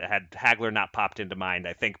 had Hagler not popped into mind,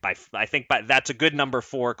 I think by that's a good number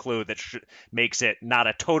 4 clue that makes it not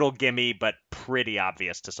a total gimme, but pretty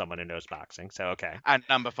obvious to someone who knows boxing. So okay. And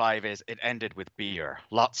number 5 is it ended with beer,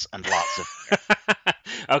 lots and lots of beer.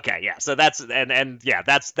 Okay, yeah. So that's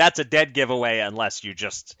that's a dead giveaway unless you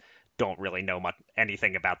just don't really know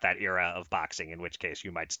anything about that era of boxing, in which case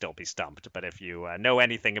you might still be stumped. But if you know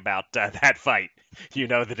anything about that fight, you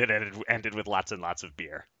know that it ended with lots and lots of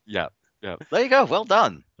beer. Yeah. Yeah. There you go. Well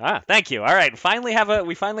done. Thank you. All right.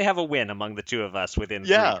 We finally have a win among the two of us within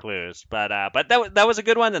 3 clues. But that was a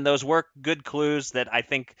good one, and those were good clues that I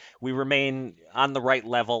think we remain on the right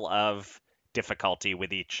level of difficulty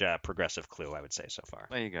with each progressive clue, I would say, so far.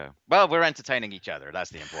 There you go. Well, we're entertaining each other. That's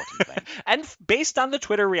the important thing. And based on the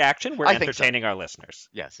Twitter reaction, we're entertaining our listeners.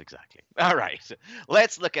 Yes, exactly. All right.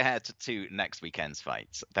 Let's look ahead to next weekend's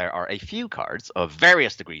fights. There are a few cards of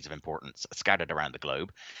various degrees of importance scattered around the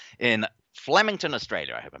globe. In Flemington,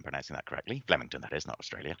 Australia, I hope I'm pronouncing that correctly. Flemington, that is, not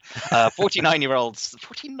Australia.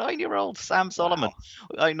 49-year-old Sam Solomon.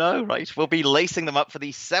 Wow. I know, right? Will be lacing them up for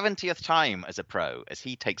the 70th time as a pro as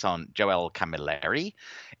he takes on Joel Camilleri.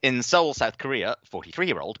 In Seoul, South Korea,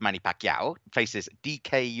 43-year-old Manny Pacquiao faces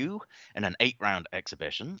DKU in an 8-round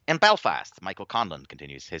exhibition. In Belfast, Michael Conlon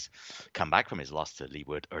continues his comeback from his loss to Lee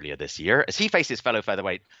Wood earlier this year as he faces fellow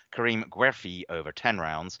featherweight Kareem Guerfi over 10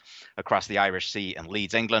 rounds. Across the Irish Sea in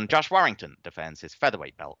Leeds, England, Josh Warrington defends his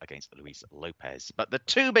featherweight belt against Luis Lopez. But the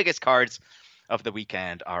 2 biggest cards of the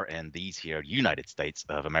weekend are in these here United States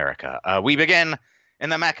of America. We begin in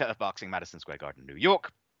the mecca of boxing, Madison Square Garden, New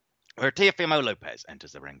York, where Teofimo Lopez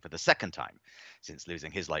enters the ring for the second time since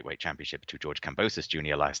losing his lightweight championship to George Kambosos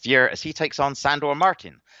Jr. last year, as he takes on Sandor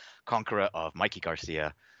Martin, conqueror of Mikey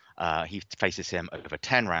Garcia. He faces him over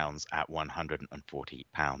 10 rounds at 140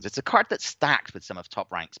 pounds. It's a card that's stacked with some of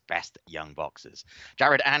Top Rank's best young boxers.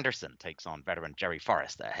 Jared Anderson takes on veteran Jerry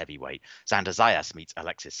Forrest at heavyweight. Xander Zayas meets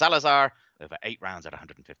Alexis Salazar over 8 rounds at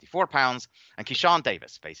 154 pounds. And Keyshawn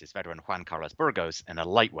Davis faces veteran Juan Carlos Burgos in a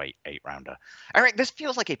lightweight 8-rounder. Eric, this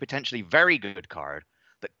feels like a potentially very good card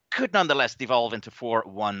that could nonetheless devolve into 4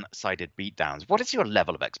 one-sided beatdowns. What is your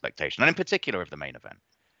level of expectation, and in particular of the main event?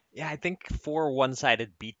 Yeah, I think 4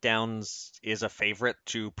 one-sided beatdowns is a favorite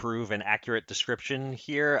to prove an accurate description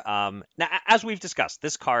here. Now, as we've discussed,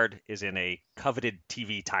 this card is in a coveted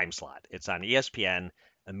TV time slot. It's on ESPN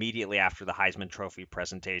immediately after the Heisman Trophy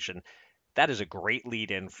presentation. That is a great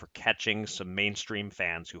lead-in for catching some mainstream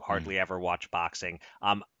fans who hardly ever watch boxing.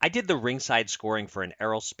 I did the ringside scoring for an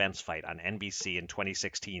Errol Spence fight on NBC in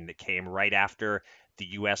 2016 that came right after the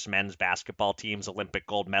U.S. men's basketball team's Olympic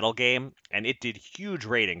gold medal game, and it did huge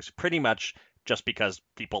ratings pretty much just because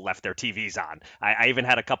people left their TVs on. I even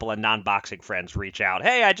had a couple of non-boxing friends reach out.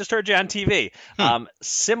 Hey, I just heard you on TV.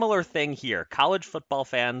 Similar thing here. College football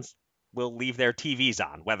fans will leave their TVs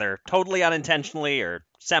on, whether totally unintentionally or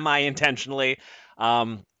semi-intentionally.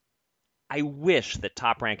 I wish that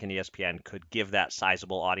Top Rank and ESPN could give that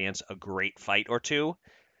sizable audience a great fight or two,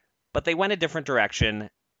 but they went a different direction.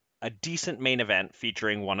 A decent main event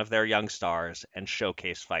featuring one of their young stars and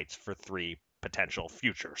showcase fights for 3 potential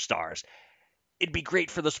future stars. It'd be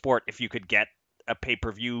great for the sport if you could get a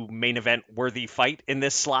pay-per-view main event worthy fight in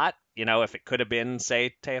this slot. You know, if it could have been,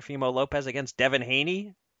 say, Teofimo Lopez against Devin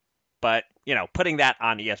Haney. But, you know, putting that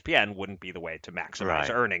on ESPN wouldn't be the way to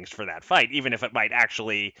maximize earnings for that fight, even if it might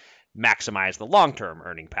actually maximize the long-term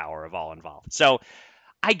earning power of all involved. So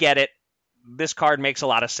I get it. This card makes a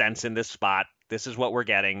lot of sense in this spot. This is what we're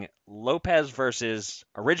getting. Lopez versus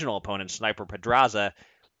original opponent Sniper Pedraza.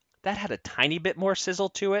 That had a tiny bit more sizzle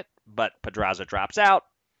to it, but Pedraza drops out.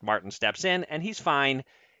 Martin steps in, and he's fine.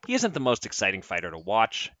 He isn't the most exciting fighter to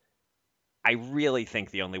watch. I really think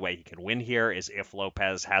the only way he can win here is if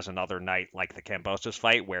Lopez has another night like the Kambosos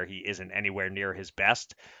fight where he isn't anywhere near his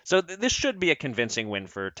best. So this should be a convincing win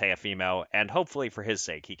for Teofimo, and hopefully for his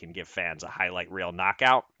sake he can give fans a highlight reel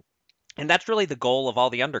knockout. And that's really the goal of all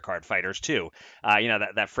the undercard fighters, too. You know,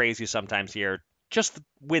 that phrase you sometimes hear, just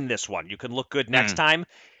win this one. You can look good next time.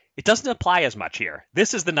 It doesn't apply as much here.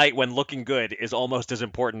 This is the night when looking good is almost as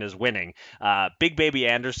important as winning. Big Baby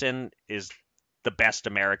Anderson is the best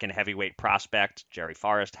American heavyweight prospect. Jerry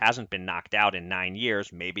Forrest hasn't been knocked out in 9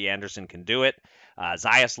 years. Maybe Anderson can do it.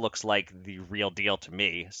 Zayas looks like the real deal to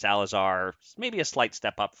me. Salazar, maybe a slight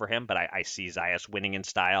step up for him, but I see Zayas winning in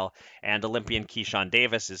style. And Olympian Keyshawn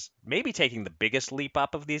Davis is maybe taking the biggest leap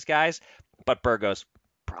up of these guys, but Burgos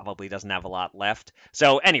probably doesn't have a lot left.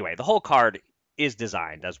 So anyway, the whole card is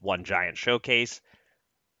designed as one giant showcase.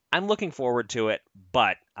 I'm looking forward to it,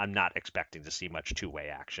 but I'm not expecting to see much two-way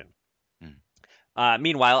action.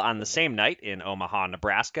 Meanwhile, on the same night in Omaha,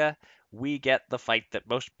 Nebraska, we get the fight that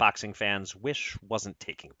most boxing fans wish wasn't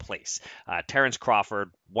taking place. Terence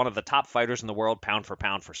Crawford, one of the top fighters in the world, pound for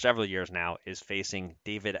pound for several years now, is facing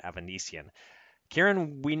David Avanesyan.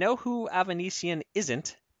 Kieran, we know who Avanesyan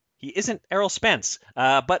isn't. He isn't Errol Spence,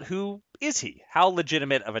 but who is he? How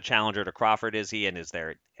legitimate of a challenger to Crawford is he, and is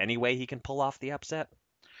there any way he can pull off the upset?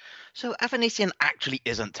 So Avanesyan actually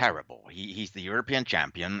isn't terrible. He's the European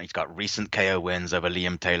champion. He's got recent KO wins over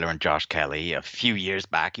Liam Taylor and Josh Kelly. A few years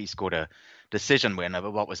back, he scored a decision win over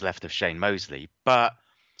what was left of Shane Mosley. But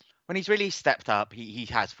when he's really stepped up, he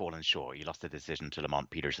has fallen short. He lost the decision to Lamont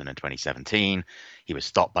Peterson in 2017. He was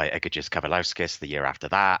stopped by Egidijus Kavaliauskas the year after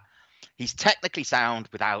that. He's technically sound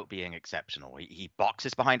without being exceptional. He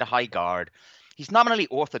boxes behind a high guard. He's nominally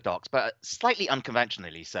orthodox, but slightly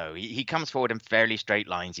unconventionally so. He comes forward in fairly straight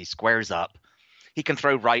lines. He squares up. He can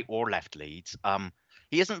throw right or left leads.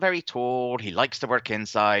 He isn't very tall. He likes to work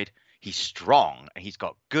inside. He's strong. He's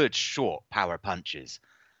got good short power punches.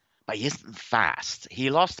 But he isn't fast. He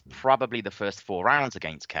lost probably the first 4 rounds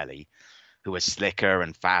against Kelly, who was slicker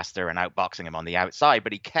and faster and outboxing him on the outside,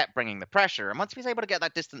 but he kept bringing the pressure. And once he was able to get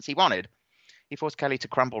that distance he wanted, he forced Kelly to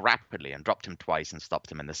crumble rapidly and dropped him twice and stopped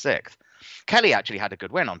him in the 6th. Kelly actually had a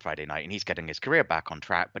good win on Friday night, and he's getting his career back on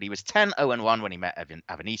track, but he was 10-0-1 when he met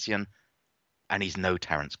Avanesyan, and he's no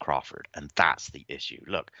Terence Crawford, and that's the issue.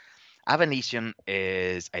 Look, Avanesyan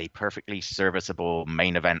is a perfectly serviceable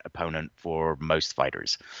main event opponent for most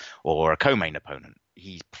fighters, or a co-main opponent.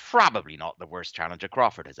 He's probably not the worst challenger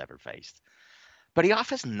Crawford has ever faced. but he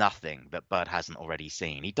offers nothing that Bud hasn't already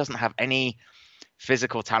seen. He doesn't have any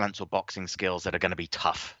physical talents or boxing skills that are going to be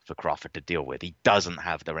tough for Crawford to deal with. He doesn't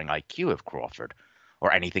have the ring IQ of Crawford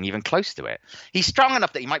or anything even close to it. He's strong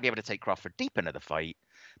enough that he might be able to take Crawford deep into the fight,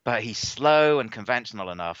 but he's slow and conventional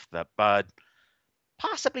enough that Bud,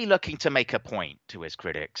 possibly looking to make a point to his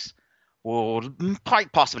critics, will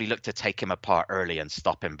quite possibly look to take him apart early and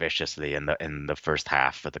stop him viciously in the first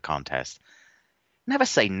half of the contest. Never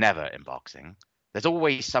say never in boxing. There's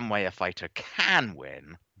always some way a fighter can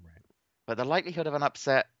win, but the likelihood of an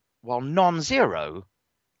upset, while non-zero,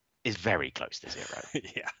 is very close to zero.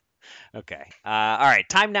 Yeah. Okay. All right.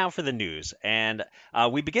 Time now for the news. And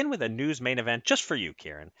we begin with a news main event just for you,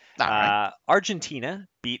 Kieran. Right. Argentina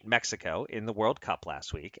beat Mexico in the World Cup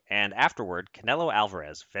last week. And afterward, Canelo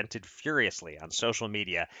Alvarez vented furiously on social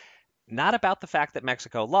media, not about the fact that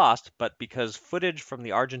Mexico lost, but because footage from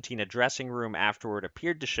the Argentina dressing room afterward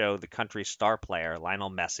appeared to show the country's star player,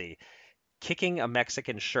 Lionel Messi, kicking a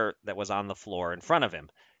Mexican shirt that was on the floor in front of him.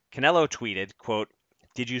 Canelo tweeted, quote,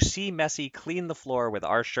 "Did you see Messi clean the floor with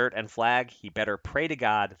our shirt and flag? He better pray to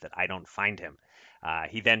God that I don't find him."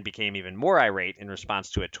 He then became even more irate in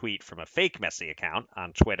response to a tweet from a fake Messi account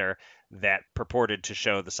on Twitter that purported to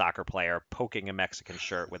show the soccer player poking a Mexican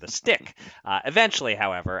shirt with a stick. Eventually,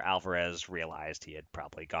 however, Alvarez realized he had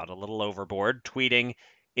probably gone a little overboard, tweeting,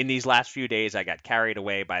 "In these last few days, I got carried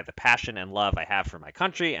away by the passion and love I have for my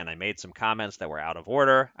country, and I made some comments that were out of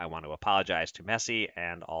order. I want to apologize to Messi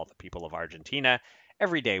and all the people of Argentina.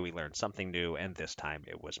 Every day we learn something new, and this time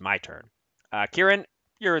it was my turn." Kieran,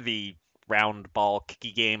 you're the round ball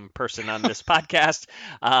kicky game person on this podcast.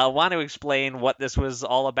 Want to explain what this was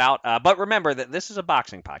all about? But remember that this is a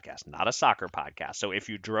boxing podcast, not a soccer podcast. So if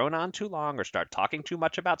you drone on too long or start talking too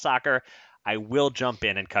much about soccer, I will jump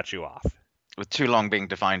in and cut you off. With too long being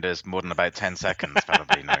defined as more than about 10 seconds,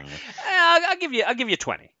 probably, knowing you. I'll give you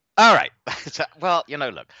 20. All right. Well,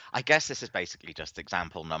 look, I guess this is basically just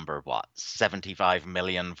example number,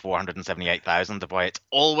 75,478,000 of why it's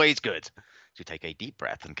always good to take a deep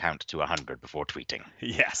breath and count to 100 before tweeting.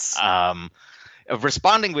 Yes.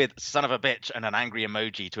 Responding with "son of a bitch" and an angry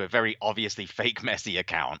emoji to a very obviously fake Messi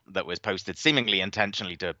account that was posted seemingly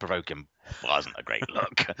intentionally to provoke him wasn't a great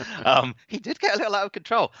look. He did get a little out of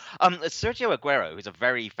control. Sergio Aguero, who's a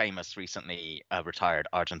very famous, recently retired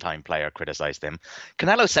Argentine player, criticized him.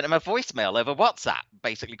 Canelo sent him a voicemail over WhatsApp,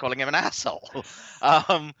 basically calling him an asshole.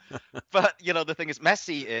 But, the thing is,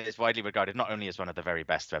 Messi is widely regarded not only as one of the very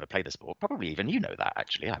best to ever play the sport, probably even you know that,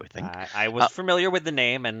 actually, I would think. I was familiar with the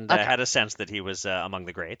name and had a sense that he was among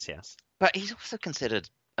the greats, yes. But he's also considered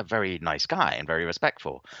a very nice guy and very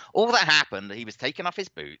respectful. All that happened, he was taking off his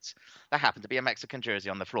boots. There happened to be a Mexican jersey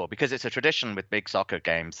on the floor, because it's a tradition with big soccer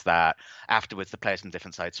games that afterwards the players from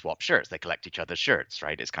different sides swap shirts. They collect each other's shirts,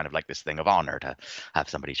 right? It's kind of like this thing of honor to have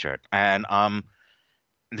somebody's shirt. And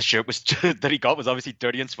the shirt was that he got was obviously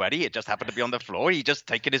dirty and sweaty. It just happened to be on the floor. He just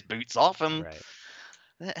taken his boots off and right.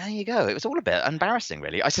 There you go. It was all a bit embarrassing,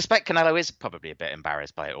 really. I suspect Canelo is probably a bit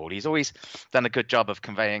embarrassed by it all. He's always done a good job of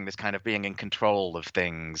conveying this kind of being in control of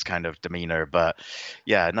things kind of demeanor. But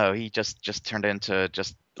yeah, no, he just turned into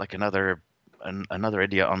just like another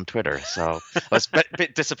idiot on Twitter. So it's a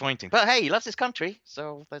bit disappointing. But hey, he loves his country,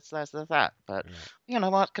 so that's that. But you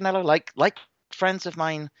know what, Canelo, like friends of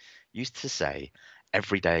mine used to say,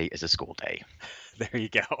 every day is a school day. There you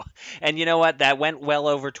go. And you know what? That went well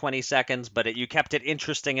over 20 seconds, but you kept it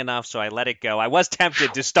interesting enough, so I let it go. I was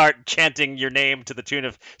tempted to start chanting your name to the tune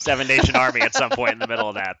of Seven Nation Army at some point in the middle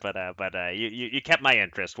of that, but you kept my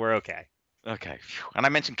interest. We're okay. Okay. And I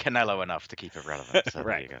mentioned Canelo enough to keep it relevant. So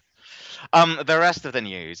right. There you go. The rest of the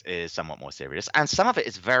news is somewhat more serious, and some of it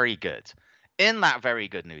is very good. In that very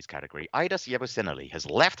good news category, Aidas Yebosinali has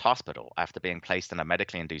left hospital after being placed in a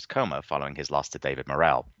medically induced coma following his loss to David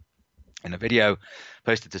Morrell. In a video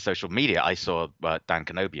posted to social media, I saw Dan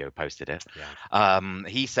Canobio posted it. Yeah.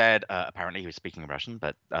 He said, apparently he was speaking Russian,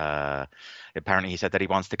 but apparently he said that he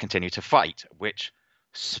wants to continue to fight, which,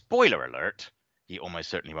 spoiler alert, he almost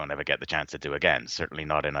certainly won't ever get the chance to do again. Certainly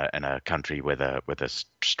not in a country with a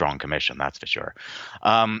strong commission, that's for sure.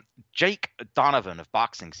 Jake Donovan of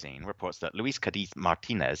Boxing Scene reports that Luis Cadiz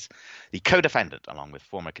Martinez, the co-defendant along with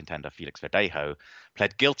former contender Felix Verdejo,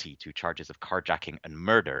 pled guilty to charges of carjacking and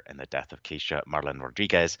murder in the death of Keisha Marlon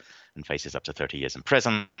Rodriguez and faces up to 30 years in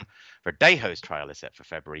prison. Verdejo's trial is set for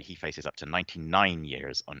February. He faces up to 99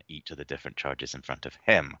 years on each of the different charges in front of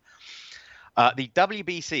him. The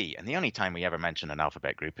WBC, and the only time we ever mention an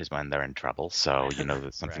alphabet group is when they're in trouble, so you know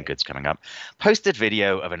that something right. Good's coming up, posted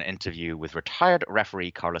video of an interview with retired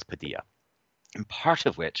referee Carlos Padilla. in part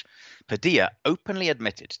of which Padilla openly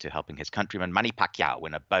admitted to helping his countryman Manny Pacquiao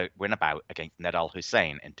win a bout against Nidal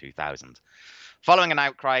Hussein in 2000. Following an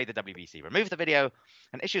outcry, the WBC removed the video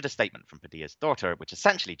and issued a statement from Padilla's daughter, which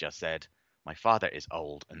essentially just said, "My father is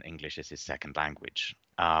old and English is his second language."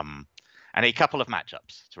 And a couple of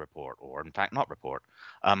matchups to report, or in fact not report.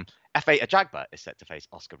 F.A. Ajagba is set to face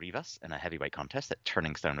Oscar Rivas in a heavyweight contest at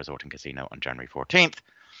Turning Stone Resort and Casino on January 14th.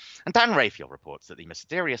 And Dan Raphael reports that the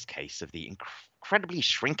mysterious case of the incredibly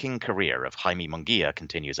shrinking career of Jaime Munguia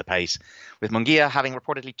continues apace, with Munguia having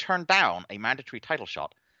reportedly turned down a mandatory title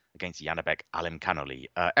shot against Janibek Alimkhanuly.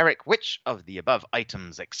 Eric, which of the above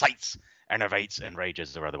items excites, enervates,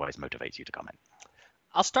 enrages, or otherwise motivates you to comment?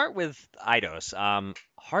 I'll start with Eidos.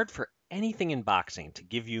 Hard for anything in boxing to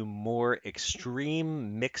give you more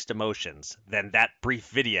extreme mixed emotions than that brief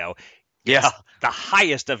video. Yeah. It's the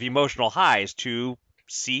highest of emotional highs to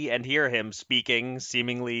see and hear him speaking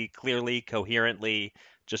seemingly clearly, coherently,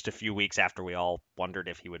 just a few weeks after we all wondered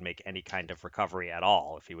if he would make any kind of recovery at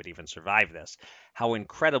all, if he would even survive this. How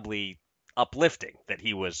incredibly uplifting that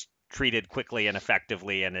he was treated quickly and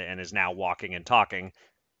effectively and is now walking and talking.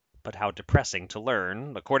 But how depressing to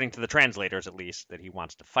learn, according to the translators at least, that he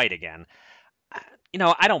wants to fight again.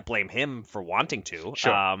 I don't blame him for wanting to,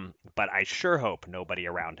 Sure. but I sure hope nobody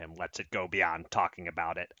around him lets it go beyond talking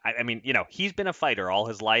about it. I mean, he's been a fighter all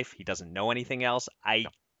his life. He doesn't know anything else. I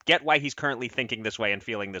get why he's currently thinking this way and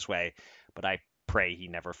feeling this way, but I pray he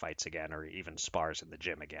never fights again or even spars in the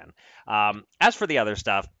gym again. As for the other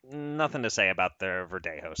stuff, nothing to say about the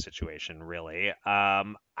Verdejo situation, really.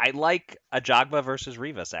 I like Ajagba versus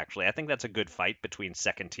Rivas, actually. I think that's a good fight between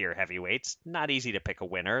second-tier heavyweights. Not easy to pick a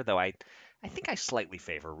winner, though I think I slightly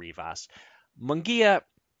favor Rivas. Munguia,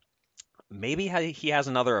 maybe he has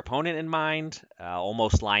another opponent in mind,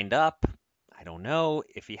 almost lined up. I don't know.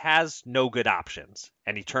 If he has no good options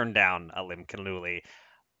and he turned down Alimkhanuly,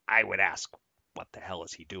 I would ask, what the hell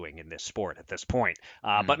is he doing in this sport at this point?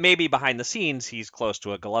 But maybe behind the scenes, he's close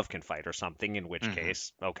to a Golovkin fight or something, in which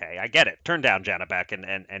case, okay, I get it. Turn down Janibek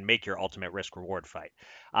and make your ultimate risk-reward fight.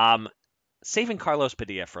 Saving Carlos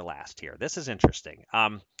Padilla for last here. This is interesting.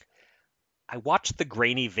 I watched the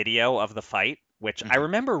grainy video of the fight, which I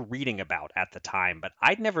remember reading about at the time, but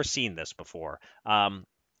I'd never seen this before.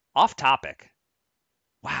 Off topic.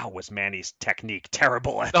 Wow, was Manny's technique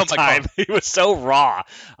terrible at the time. He was so raw.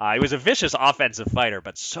 He was a vicious offensive fighter,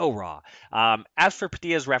 but so raw. As for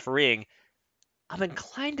Padilla's refereeing, I'm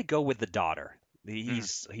inclined to go with the daughter.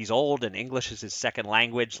 He's old and English is his second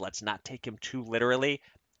language. Let's not take him too literally.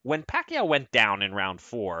 When Pacquiao went down in round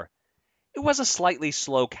 4, it was a slightly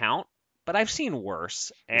slow count, but I've seen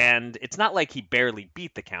worse. And it's not like he barely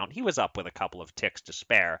beat the count. He was up with a couple of ticks to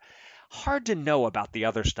spare. Hard to know about the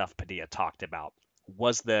other stuff Padilla talked about.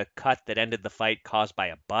 Was the cut that ended the fight caused by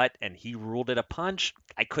a butt and he ruled it a punch?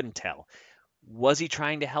 I couldn't tell. Was he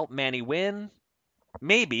trying to help Manny win?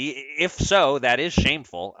 Maybe. If so, that is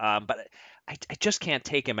shameful. But I just can't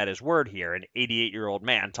take him at his word here, an 88-year-old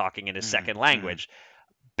man talking in his second language.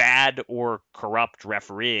 Bad or corrupt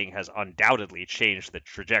refereeing has undoubtedly changed the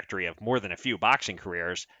trajectory of more than a few boxing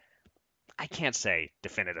careers. I can't say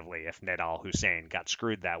definitively if Nidal Hussein got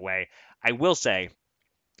screwed that way. I will say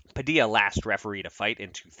Padilla last refereed a fight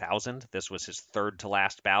in 2000. This was his third to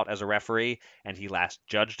last bout as a referee, and he last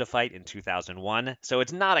judged a fight in 2001. So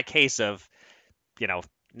it's not a case of,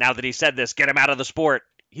 now that he said this, get him out of the sport.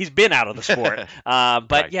 He's been out of the sport.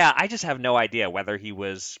 But right. Yeah, I just have no idea whether he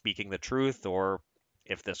was speaking the truth or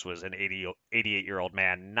if this was an 88-year-old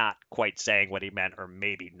man not quite saying what he meant or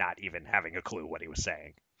maybe not even having a clue what he was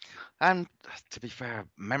saying. And to be fair,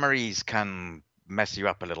 memories can mess you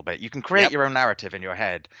up a little bit. You can create your own narrative in your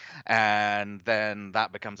head, and then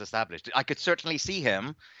that becomes established. I could certainly see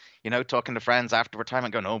him, talking to friends after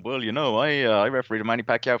retirement going, oh, well, I refereed a Manny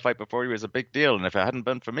Pacquiao fight before he was a big deal, and if it hadn't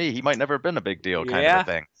been for me, he might never have been a big deal kind of a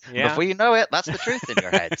thing. Yeah. Before you know it, that's the truth in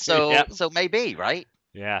your head. So so maybe, right?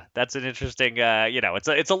 Yeah, that's an interesting,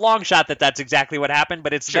 it's a long shot that that's exactly what happened,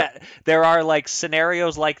 but it's that there are like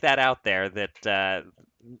scenarios like that out there that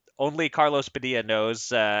only Carlos Padilla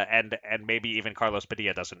knows, and maybe even Carlos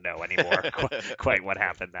Padilla doesn't know anymore quite what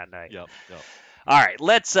happened that night. Yep. All right,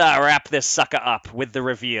 let's wrap this sucker up with the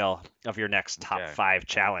reveal of your next top 5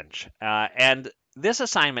 challenge. And this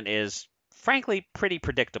assignment is, frankly, pretty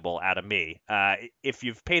predictable out of me. If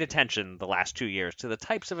you've paid attention the last 2 years to the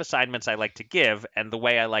types of assignments I like to give and the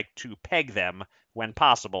way I like to peg them, when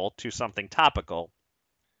possible, to something topical,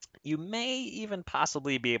 you may even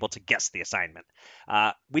possibly be able to guess the assignment.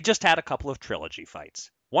 We just had a couple of trilogy fights,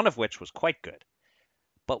 one of which was quite good.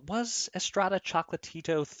 But was Estrada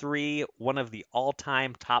Chocolatito 3 one of the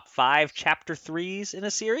all-time top 5 Chapter 3s in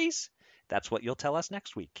a series? That's what you'll tell us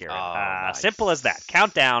next week, Kieran. Oh, nice. Simple as that.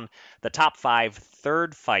 Count down the top 5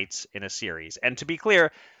 third fights in a series. And to be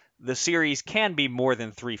clear, the series can be more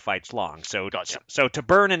than 3 fights long. So, Gotcha. So to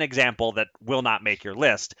burn an example that will not make your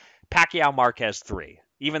list, Pacquiao-Marquez 3.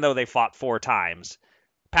 Even though they fought 4 times,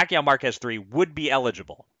 Pacquiao-Marquez 3 would be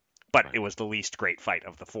eligible. But it was the least great fight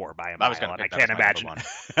of the 4 by a mile. I can't imagine.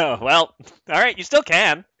 Oh, well, all right, you still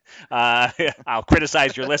can. I'll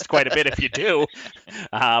criticize your list quite a bit if you do,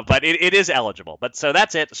 but it is eligible. But so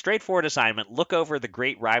that's it. Straightforward assignment. Look over the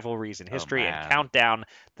great rivalries in history and count down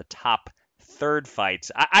the top third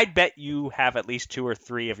fights. I bet you have at least 2 or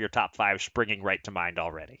 3 of your top 5 springing right to mind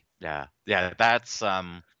already. Yeah, that's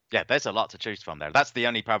there's a lot to choose from there. That's the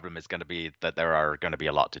only problem is going to be that there are going to be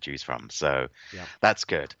a lot to choose from. So that's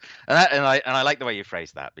good. And I like the way you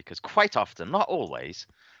phrase that, because quite often, not always,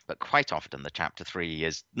 but quite often the chapter 3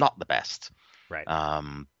 is not the best. Right.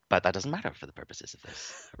 But that doesn't matter for the purposes of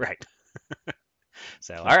this. Right.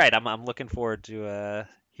 So, all right, I'm looking forward to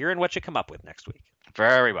hearing what you come up with next week.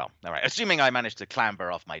 Very well. All right. Assuming I manage to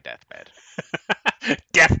clamber off my deathbed.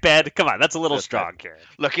 Deathbed? Come on, that's a little strong, Kieran.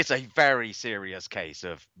 Look, it's a very serious case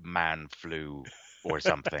of man flu or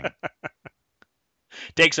something.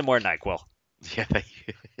 Take some more NyQuil. Yeah,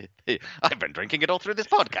 I've been drinking it all through this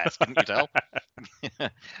podcast, couldn't you tell?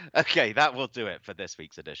 Okay, that will do it for this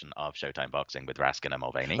week's edition of Showtime Boxing with Raskin and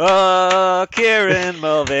Mulvaney. Oh, Kieran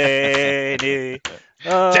Mulvaney.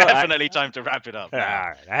 Definitely time to wrap it up. All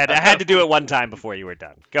right, I had to do it one time before you were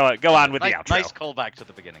done. Go on with the outro. Nice callback to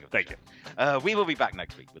the beginning of the show. We will be back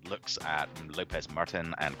next week with looks at Lopez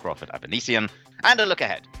Martin and Crawford Avanesian, and a look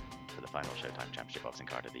ahead to the final Showtime Championship Boxing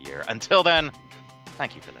card of the year. Until then,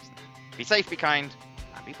 thank you for listening. Be safe, be kind,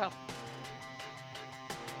 and be well.